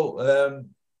 So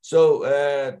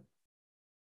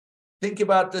think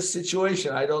about this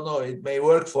situation. I don't know. It may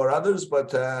work for others,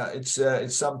 but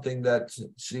it's something that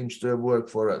seems to have worked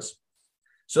for us.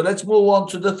 So let's move on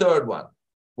to the third one.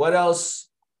 What else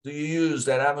do you use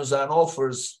that Amazon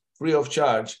offers free of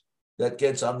charge that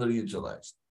gets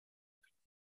underutilized?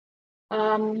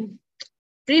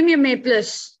 Premium A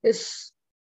Plus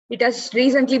it has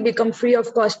recently become free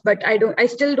of cost, but I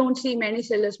still don't see many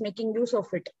sellers making use of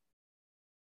it.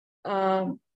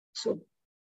 So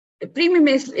Premium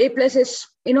A Plus is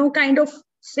kind of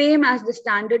same as the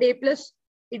standard A Plus.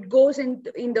 It goes in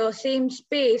the same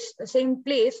space, the same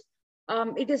place.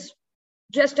 It is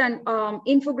just an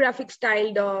infographic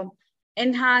styled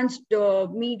enhanced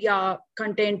media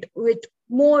content with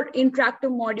more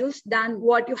interactive modules than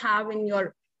what you have in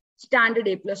your standard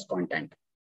A Plus content.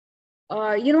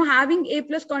 Having A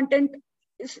Plus content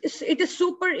it is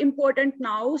super important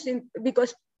now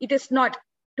because it is not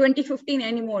 2015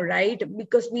 anymore, right?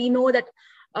 Because we know that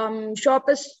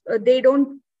shoppers they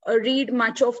don't read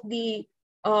much of the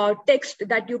text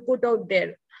that you put out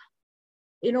there.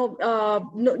 We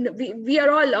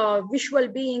are all visual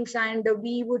beings, and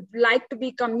we would like to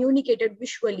be communicated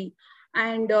visually.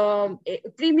 And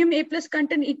premium A Plus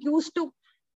content, it used to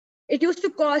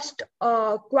cost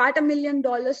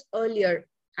 $250,000 earlier,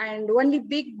 and only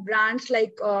big brands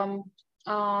like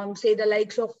say the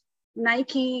likes of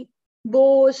Nike,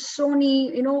 Bose,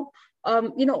 Sony,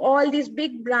 all these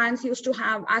big brands used to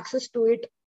have access to it,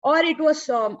 or it was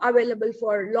available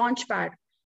for Launchpad.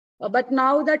 But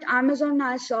now that Amazon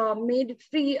has made it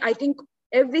free, I think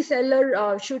every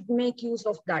seller should make use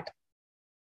of that.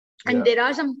 And Yeah. there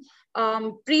are some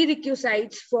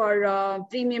prerequisites for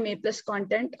premium A Plus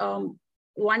content.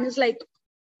 One is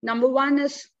number one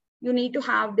is you need to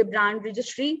have the brand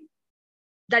registry.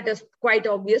 That is quite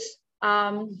obvious.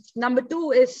 Number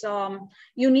two is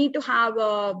you need to have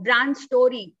a brand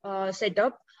story set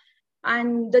up.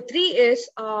 And the three is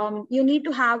you need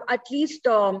to have at least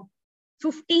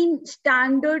 15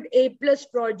 standard A Plus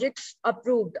projects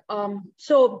approved.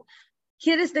 So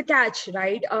here is the catch,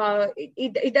 right?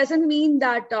 It doesn't mean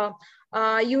that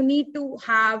you need to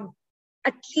have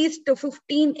at least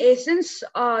 15 ASINs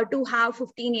to have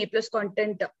 15 A Plus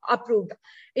content approved.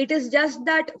 It is just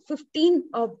that 15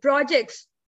 projects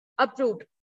approved.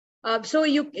 So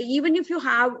even if you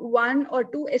have 1 or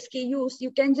 2 SKUs, you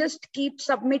can just keep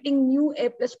submitting new A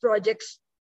Plus projects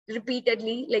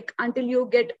repeatedly, until you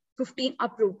get 15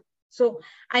 approved. So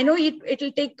I know it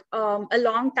will take a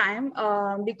long time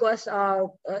because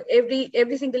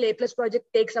every single A Plus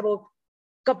project takes about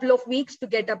a couple of weeks to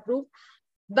get approved.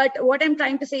 But what I'm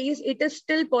trying to say is it is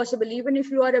still possible, even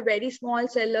if you are a very small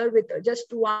seller with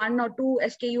just 1 or 2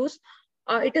 SKUs,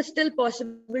 it is still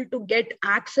possible to get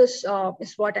access,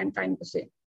 is what I'm trying to say.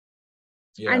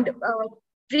 Yeah. And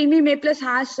Premium A Plus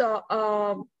has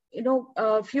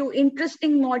a few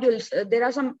interesting modules. There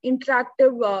are some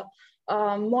interactive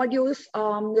modules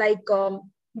like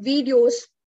videos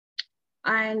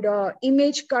and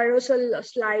image carousel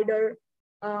slider,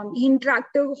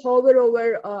 interactive hover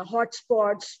over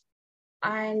hotspots,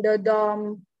 and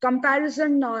the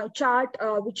comparison chart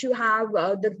which you have,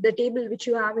 the table which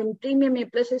you have in Premium A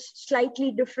Plus is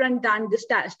slightly different than the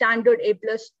standard A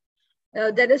Plus.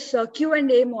 There is a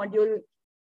Q&A module.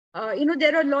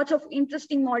 There are lots of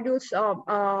interesting modules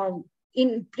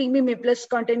in Premium A Plus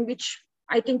content, which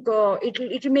I think it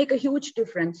will make a huge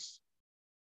difference.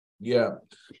 Yeah,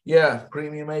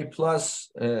 Premium A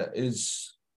Plus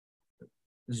is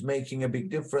making a big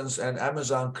difference, and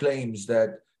Amazon claims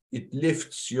that it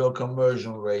lifts your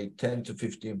conversion rate 10 to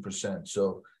 15%.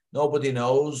 So nobody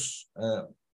knows.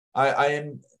 I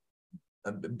am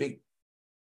a big,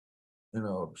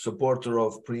 supporter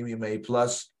of Premium A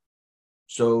Plus.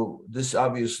 So this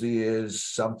obviously is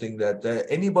something that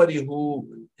anybody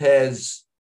who has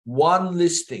one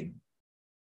listing,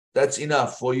 that's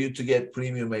enough for you to get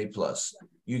Premium A Plus.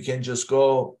 You can just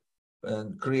go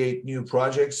and create new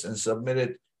projects and submit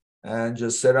it and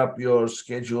just set up your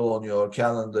schedule on your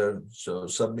calendar. So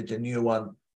submit a new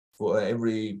one for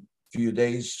every few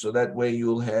days. So that way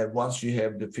you'll have, once you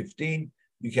have the 15,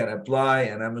 you can apply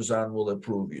and Amazon will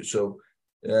approve you. So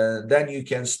then you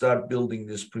can start building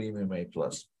this Premium A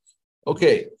Plus.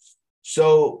 Okay,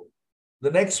 so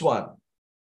the next one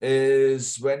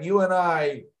is when you and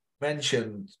I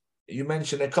you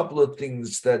mentioned a couple of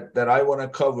things that I want to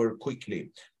cover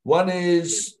quickly. One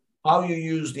is how you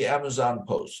use the Amazon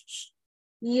posts.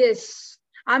 Yes,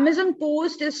 Amazon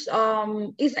Post is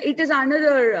another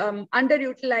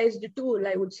underutilized tool,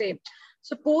 I would say.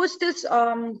 So Post is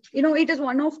it is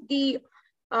one of the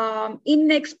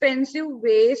inexpensive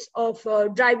ways of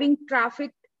driving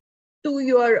traffic to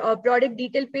your product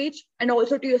detail page and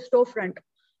also to your storefront.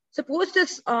 So Post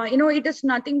is it is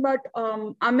nothing but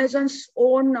Amazon's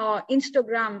own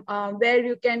Instagram where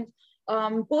you can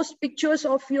post pictures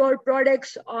of your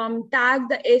products, tag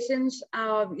the essence,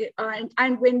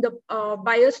 and when the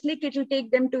buyers click, it will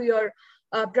take them to your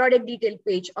product detail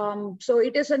page. So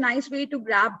it is a nice way to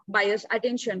grab buyers'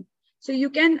 attention. So you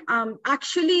can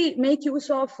actually make use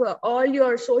of all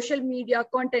your social media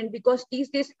content, because these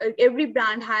days every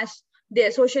brand has their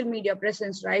social media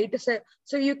presence, right?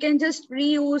 So you can just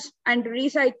reuse and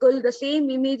recycle the same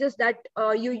images that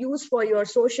you use for your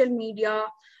social media,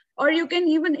 or you can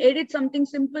even edit something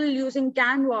simple using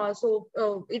Canva. So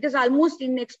it is almost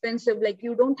inexpensive. Like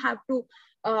you don't have to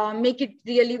make it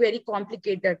really very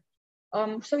complicated.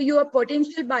 So your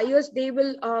potential buyers, they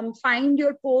will find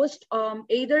your post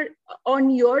either on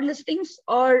your listings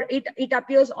or it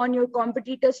appears on your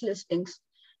competitors' listings.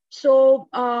 So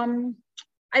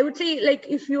I would say, like,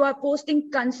 if you are posting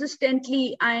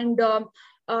consistently and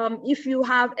if you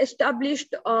have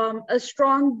established a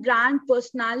strong brand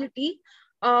personality,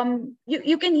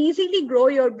 you can easily grow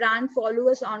your brand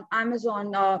followers on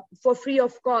Amazon for free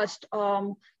of cost.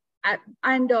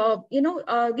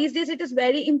 These days it is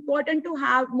very important to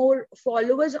have more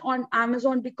followers on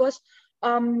Amazon, because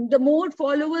the more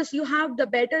followers you have, the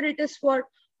better it is for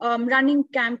running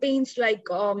campaigns like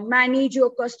manage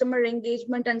your customer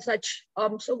engagement and such.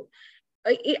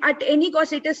 At any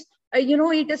cost, it is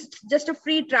it is just a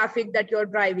free traffic that you're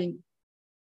driving.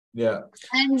 Yeah.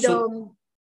 And so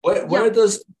where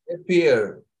does it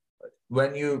appear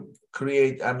when you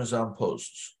create Amazon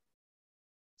posts?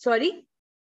 Sorry?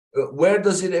 Where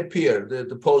does it appear,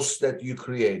 the posts that you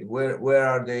create? Where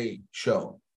are they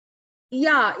shown?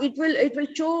 Yeah, it will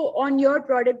show on your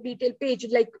product detail page.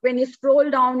 Like when you scroll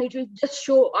down, it will just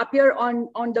appear on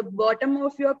the bottom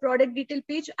of your product detail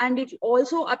page, and it will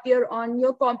also appear on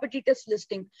your competitors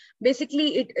listing.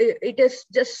 Basically, it is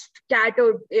just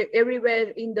scattered everywhere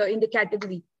in the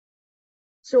category.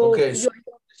 So, okay, so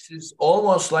this is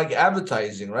almost like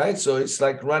advertising, right? So it's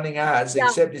like running ads, yeah,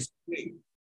 except it's free.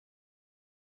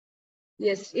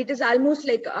 Yes, it is almost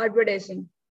like advertising.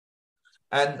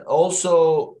 And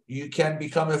also you can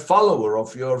become a follower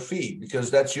of your feed, because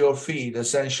that's your feed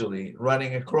essentially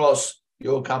running across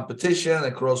your competition,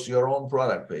 across your own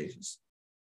product pages.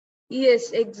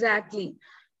 Yes, exactly.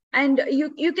 And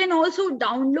you can also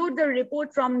download the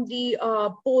report from the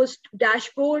post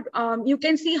dashboard. You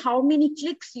can see how many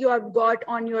clicks you have got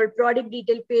on your product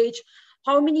detail page,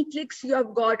 how many clicks you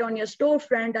have got on your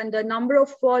storefront, and the number of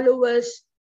followers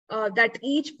that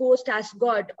each post has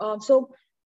got.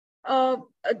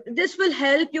 This will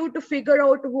help you to figure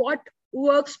out what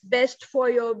works best for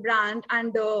your brand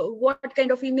and what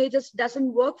kind of images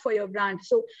doesn't work for your brand.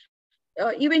 So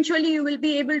eventually you will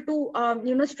be able to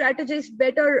strategize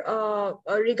better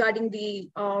regarding the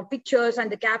pictures and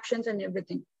the captions and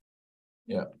everything.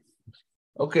 Yeah.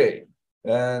 Okay.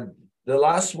 And the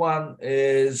last one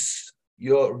is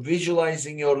you're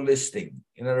visualizing your listing.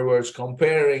 In other words,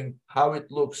 comparing how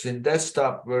it looks in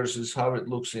desktop versus how it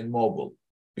looks in mobile.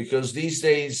 Because these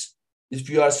days, if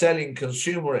you are selling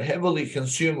heavily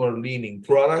consumer-leaning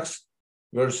products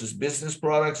versus business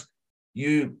products,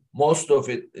 most of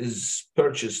it is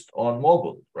purchased on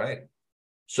mobile, right?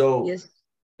 So yes.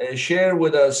 Share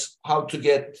with us how to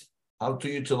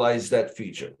utilize that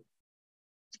feature.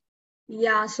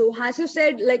 Yeah, so as you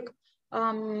said, like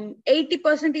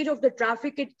 80% of the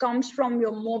traffic, it comes from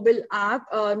your mobile app,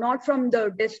 not from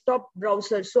the desktop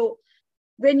browser. So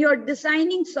when you're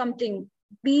designing something,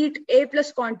 be it A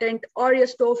plus content or your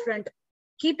storefront,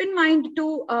 keep in mind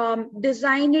to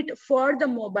design it for the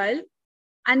mobile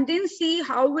and then see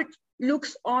how it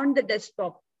looks on the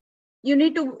desktop.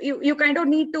 You kind of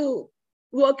need to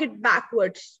work it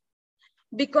backwards,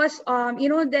 because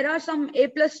there are some A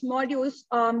plus modules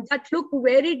that look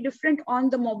very different on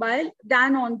the mobile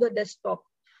than on the desktop.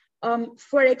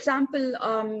 For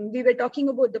example, we were talking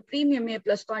about the premium A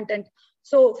plus content.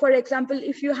 So for example,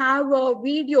 if you have a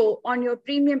video on your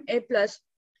premium A plus,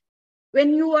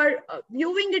 when you are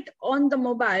viewing it on the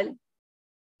mobile,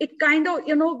 it kind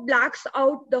of blacks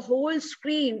out the whole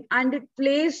screen and it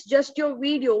plays just your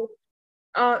video.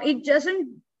 It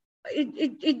doesn't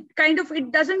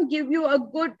give you a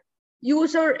good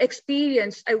user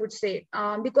experience, I would say,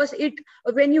 because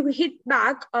when you hit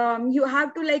back, you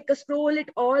have to like scroll it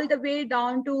all the way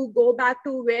down to go back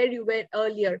to where you were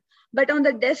earlier. But on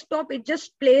the desktop, it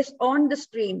just plays on the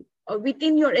screen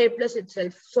within your A plus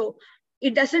itself. So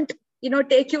it doesn't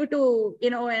take you to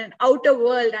an outer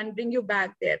world and bring you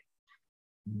back there.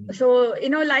 So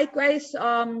likewise,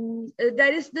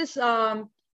 there is this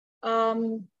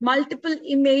multiple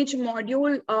image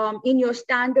module in your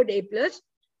standard A plus,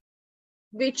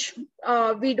 which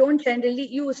we don't generally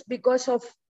use because of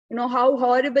how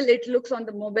horrible it looks on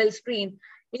the mobile screen.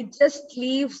 It just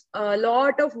leaves a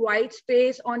lot of white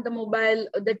space on the mobile.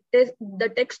 The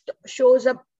text shows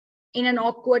up in an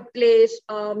awkward place.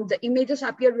 The images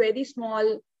appear very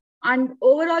small, and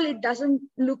overall it doesn't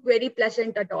look very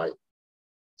pleasant at all.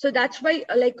 So that's why,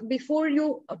 like, before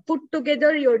you put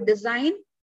together your design,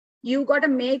 you got to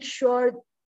make sure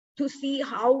to see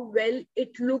how well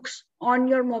it looks on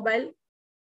your mobile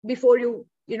before you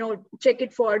check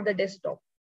it for the desktop.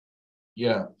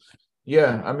 Yeah,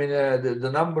 I mean, the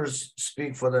numbers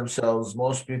speak for themselves.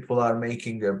 Most people are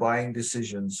making their buying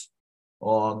decisions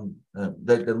on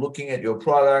that. They're looking at your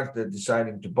product, they're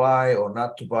deciding to buy or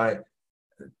not to buy.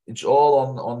 It's all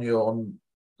on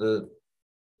the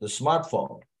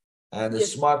smartphone. And the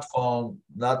Yes. smartphone,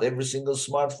 not every single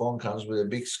smartphone comes with a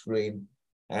big screen.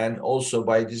 And also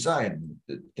by design,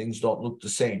 things don't look the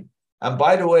same. And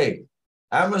by the way,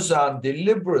 Amazon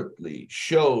deliberately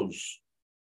shows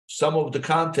some of the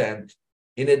content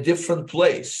in a different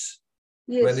place.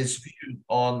 Yes. When it's viewed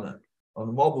on a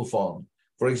mobile phone.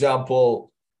 For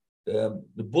example, the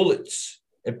bullets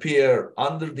appear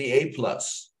under the A+.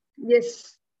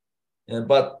 Yes.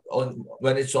 But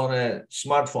when it's on a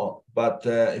smartphone. But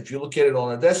if you look at it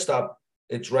on a desktop,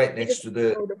 it's right next to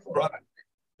the product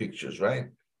pictures, right?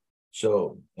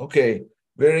 So, okay,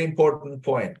 very important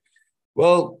point.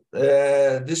 Well,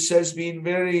 this has been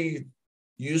very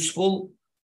useful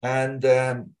and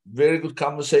very good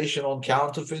conversation on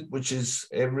counterfeit, which is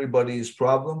everybody's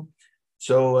problem.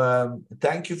 So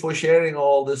thank you for sharing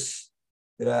all this.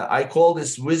 I call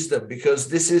this wisdom, because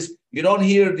this is, you don't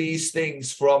hear these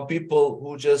things from people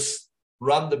who just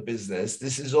run the business.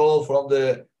 This is all from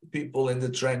the people in the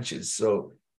trenches.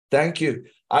 So thank you.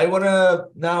 I want to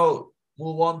now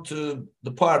move on to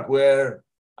the part where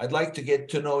I'd like to get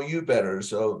to know you better,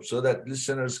 so that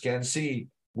listeners can see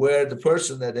where the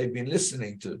person that they've been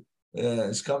listening to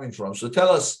is coming from. So tell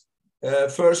us,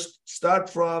 first, start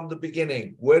from the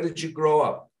beginning. Where did you grow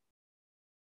up?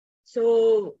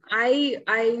 So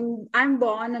I'm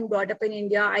born and brought up in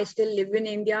India. I still live in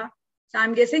India. So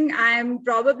I'm guessing I'm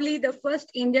probably the first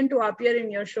Indian to appear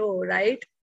in your show, right?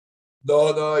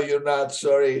 No, you're not.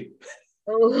 Sorry.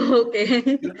 Oh,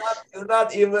 okay. You're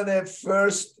not even a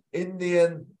first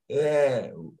Indian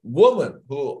woman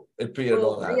who appeared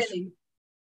on us. Really?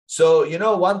 So,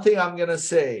 one thing I'm going to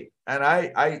say, and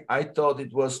I thought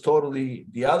it was totally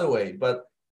the other way, but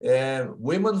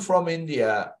women from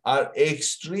India are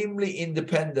extremely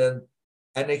independent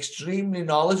and extremely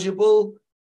knowledgeable,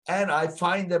 and I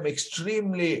find them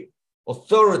extremely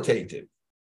authoritative.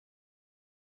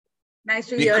 Nice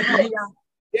to hear.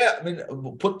 Yeah, I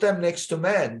mean, put them next to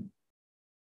men.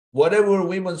 Whatever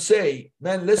women say,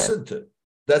 men listen to.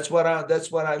 That's what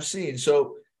I've seen.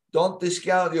 So don't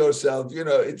discount yourself.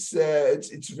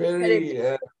 It's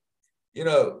very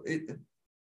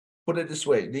put it this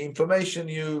way: the information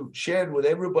you shared with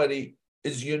everybody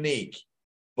is unique.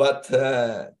 But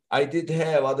I did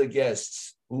have other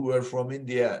guests who were from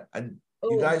India, and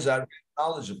you guys are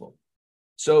knowledgeable.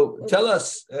 So tell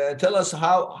us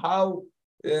how.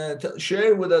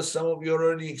 Share with us some of your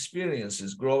early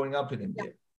experiences growing up in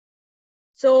India.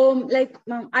 So,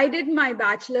 I did my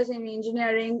bachelor's in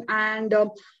engineering, and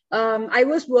I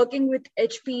was working with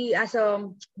HP as a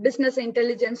business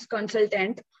intelligence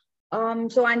consultant.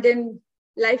 And then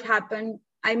life happened.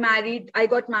 I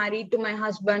got married to my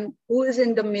husband, who is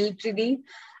in the military.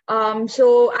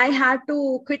 So I had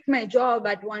to quit my job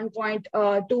at one point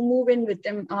to move in with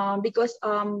them because,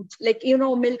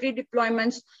 military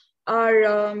deployments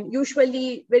are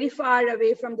usually very far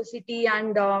away from the city,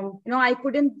 and I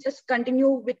couldn't just continue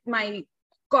with my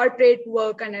corporate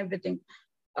work and everything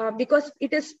because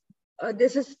this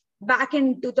is back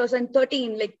in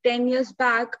 2013, like 10 years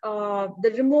back.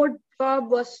 The remote job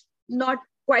was not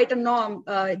quite a norm.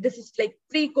 This is like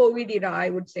pre-COVID era, I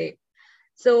would say.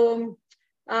 So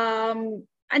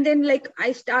and then like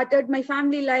I started my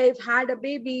family life, had a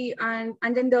baby, and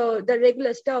then the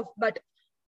regular stuff. But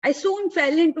I soon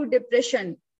fell into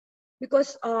depression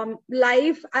because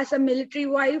life as a military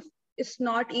wife is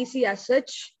not easy as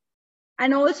such.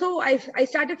 And also I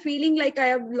started feeling like I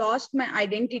have lost my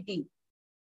identity.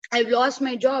 I've lost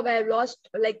my job. I've lost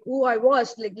like who I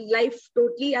was. Like life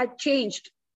totally had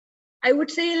changed. I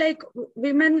would say like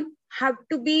women have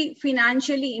to be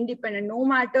financially independent, no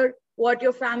matter what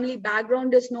your family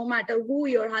background is, no matter who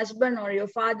your husband or your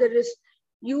father is.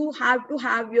 You have to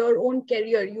have your own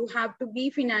career. You have to be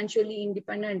financially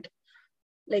independent.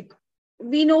 Like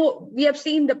we know, we have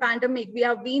seen the pandemic. We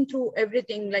have been through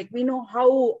everything. Like we know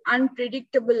how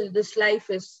unpredictable this life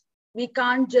is. We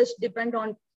can't just depend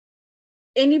on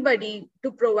anybody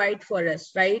to provide for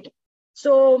us, right?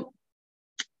 So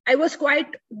I was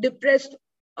quite depressed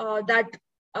that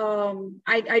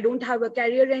I don't have a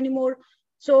career anymore.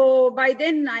 So by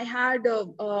then I had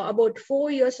about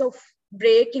 4 years of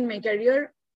break in my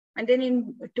career. And then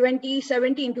in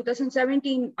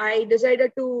 2017, I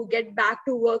decided to get back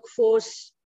to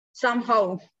workforce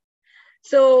somehow.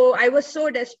 So I was so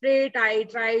desperate. I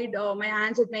tried my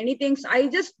hands at many things. I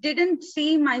just didn't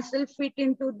see myself fit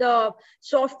into the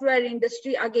software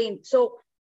industry again. So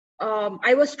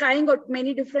I was trying out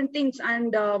many different things,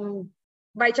 and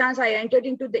by chance I entered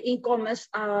into the e-commerce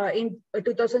in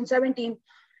 2017,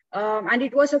 and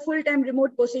it was a full-time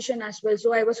remote position as well.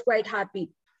 So I was quite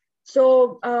happy.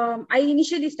 So I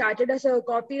initially started as a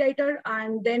copywriter,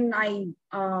 and then I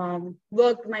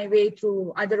worked my way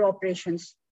through other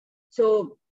operations.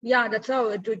 So yeah, that's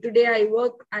how today I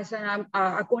work as an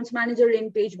accounts manager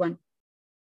in Page One.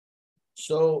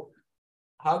 So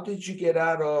how did you get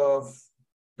out of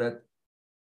that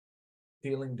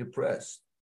feeling depressed?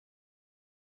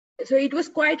 So it was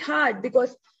quite hard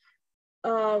because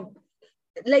I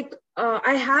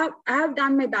have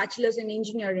done my bachelor's in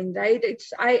engineering, right?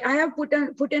 I have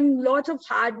put in lots of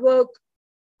hard work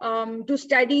to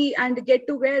study and get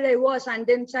to where I was, and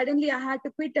then suddenly I had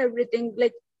to quit everything.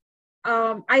 Like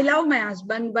I love my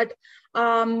husband, but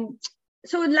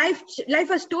so life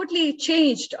has totally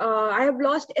changed. I have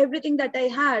lost everything that I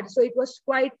had, so it was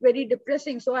quite very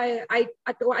depressing. So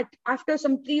after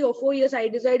some 3 or 4 years, I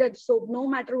decided, so no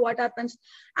matter what happens,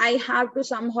 I have to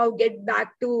somehow get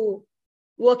back to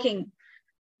working,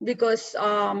 because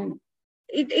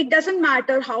it doesn't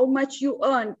matter how much you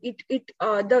earn.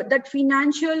 That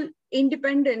financial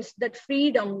independence, that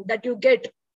freedom that you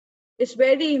get is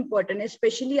very important,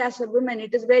 especially as a woman.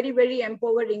 It is very, very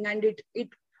empowering, and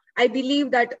I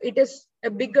believe that it is a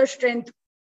bigger strength,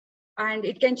 and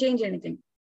it can change anything.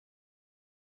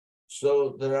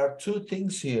 So there are two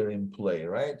things here in play,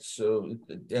 right? So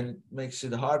it makes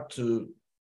it hard to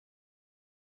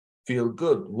feel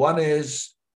good. One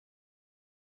is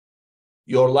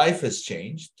your life has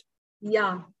changed.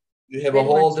 Yeah. You have a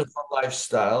whole different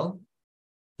lifestyle.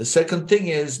 The second thing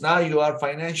is now you are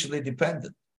financially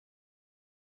dependent.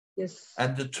 Yes.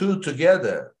 And the two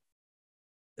together,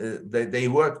 they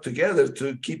work together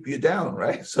to keep you down,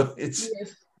 right? So it's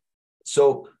yes.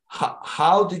 So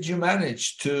how did you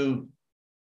manage to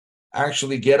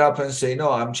actually get up and say,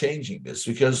 no, I'm changing this?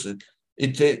 Because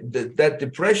that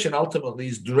depression ultimately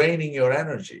is draining your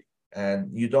energy, and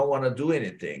you don't want to do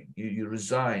anything. You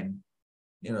resign,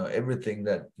 everything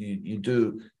that you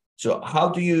do. So how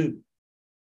do you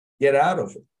get out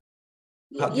of it?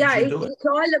 How did you do it? It's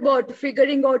all about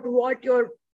figuring out what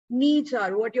your needs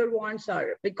are, what your wants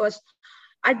are, because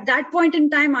at that point in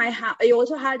time, I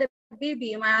also had a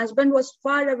baby. My husband was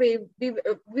far away.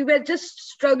 We were just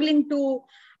struggling to,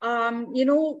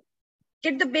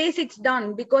 get the basics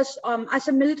done, because as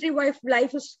a military wife,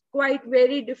 life is quite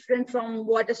very different from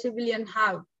what a civilian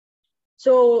have.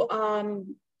 So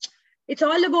it's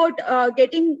all about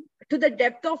getting to the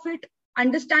depth of it,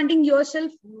 understanding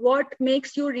yourself, what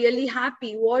makes you really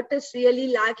happy, what is really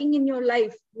lacking in your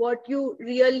life, what you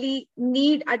really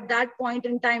need at that point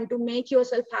in time to make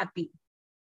yourself happy,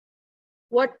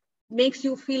 what makes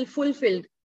you feel fulfilled,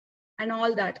 and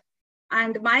all that.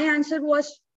 And my answer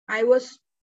was, I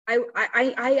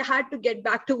had to get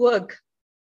back to work.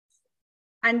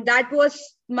 And that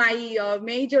was my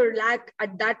major lack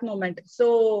at that moment.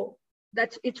 So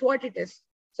it's what it is.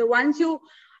 So once you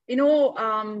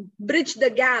bridge the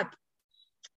gap,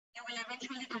 you will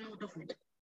eventually come out of it.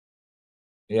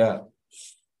 Yeah.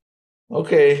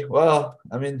 Okay. Well,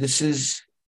 I mean, this is,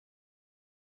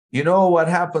 what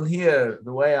happened here,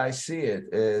 the way I see it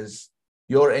is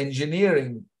your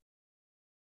engineering,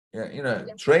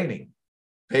 training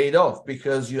paid off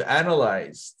because you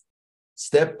analyzed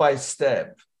step by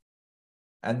step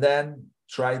and then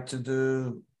tried to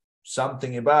do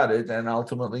something about it, and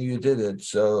ultimately you did it.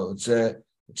 So it's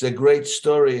a great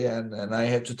story, and I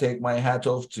have to take my hat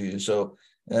off to you. So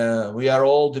we are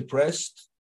all depressed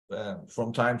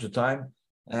from time to time,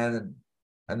 and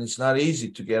it's not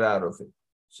easy to get out of it.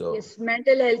 So yes,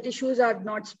 mental health issues are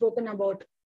not spoken about,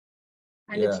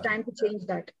 and it's time to change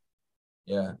that.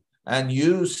 Yeah. And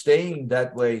you staying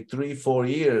that way 3-4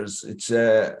 years, it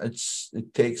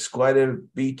takes quite a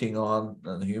beating on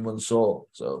the human soul.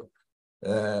 So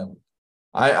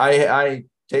I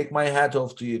take my hat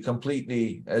off to you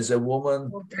completely as a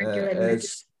woman,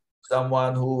 as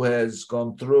someone who has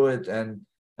gone through it and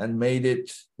made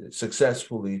it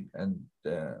successfully, and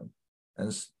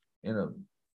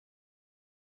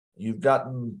you've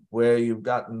gotten where you've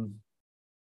gotten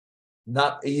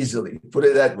not easily, put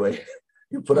it that way.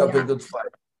 You put up a good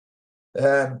fight.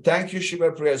 Thank you,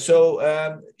 Shivapriya. So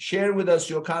share with us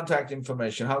your contact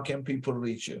information. How can people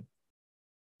reach you?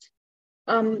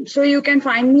 So you can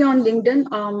find me on LinkedIn.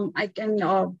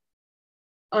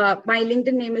 My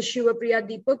LinkedIn name is Shivapriya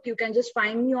Deepak. You can just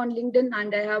find me on LinkedIn,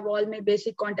 and I have all my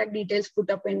basic contact details put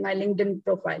up in my LinkedIn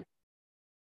profile.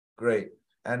 Great.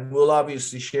 And we'll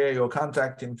obviously share your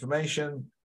contact information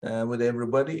with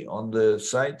everybody on the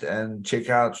site, and check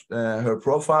out her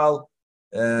profile.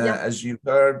 As you've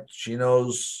heard, she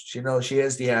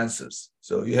has the answers.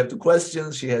 So you have the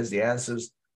questions, she has the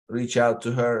answers. Reach out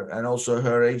to her, and also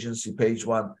her agency, Page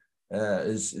One,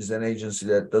 is an agency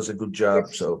that does a good job.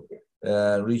 Yes. So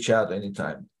reach out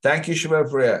anytime. Thank you,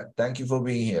 Shivapriya. Thank you for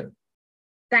being here.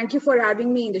 Thank you for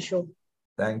having me in the show.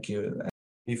 Thank you.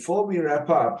 Before we wrap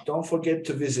up, don't forget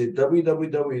to visit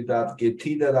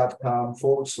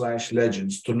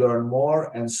www.getida.com/legends to learn more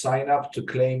and sign up to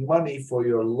claim money for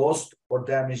your lost or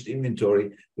damaged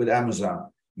inventory with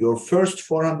Amazon. Your first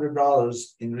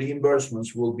 $400 in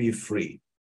reimbursements will be free.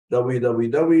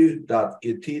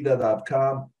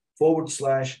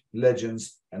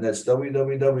 www.getida.com/legends, and that's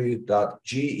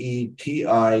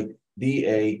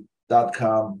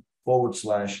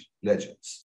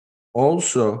www.getida.com/legends.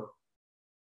 Also,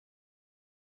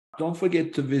 don't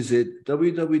forget to visit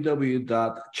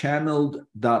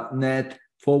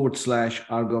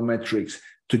www.channeled.net/Argometrics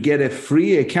to get a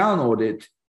free account audit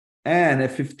and a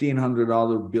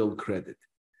 $1,500 bill credit.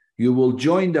 You will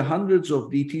join the hundreds of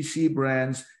DTC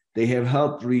brands they have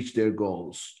helped reach their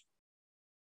goals.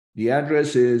 The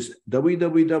address is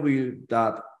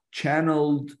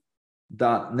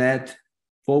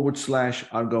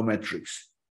www.channeled.net/Argometrics.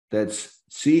 That's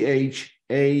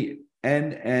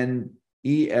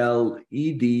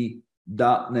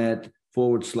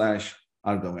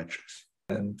CHANNELED.net/Argometrics.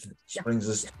 And this brings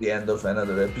us to the end of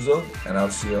another episode, and I'll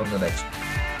see you on the next one.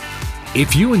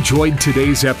 If you enjoyed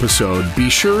today's episode, be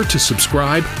sure to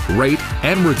subscribe, rate,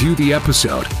 and review the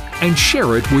episode, and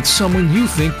share it with someone you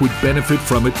think would benefit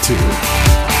from it too.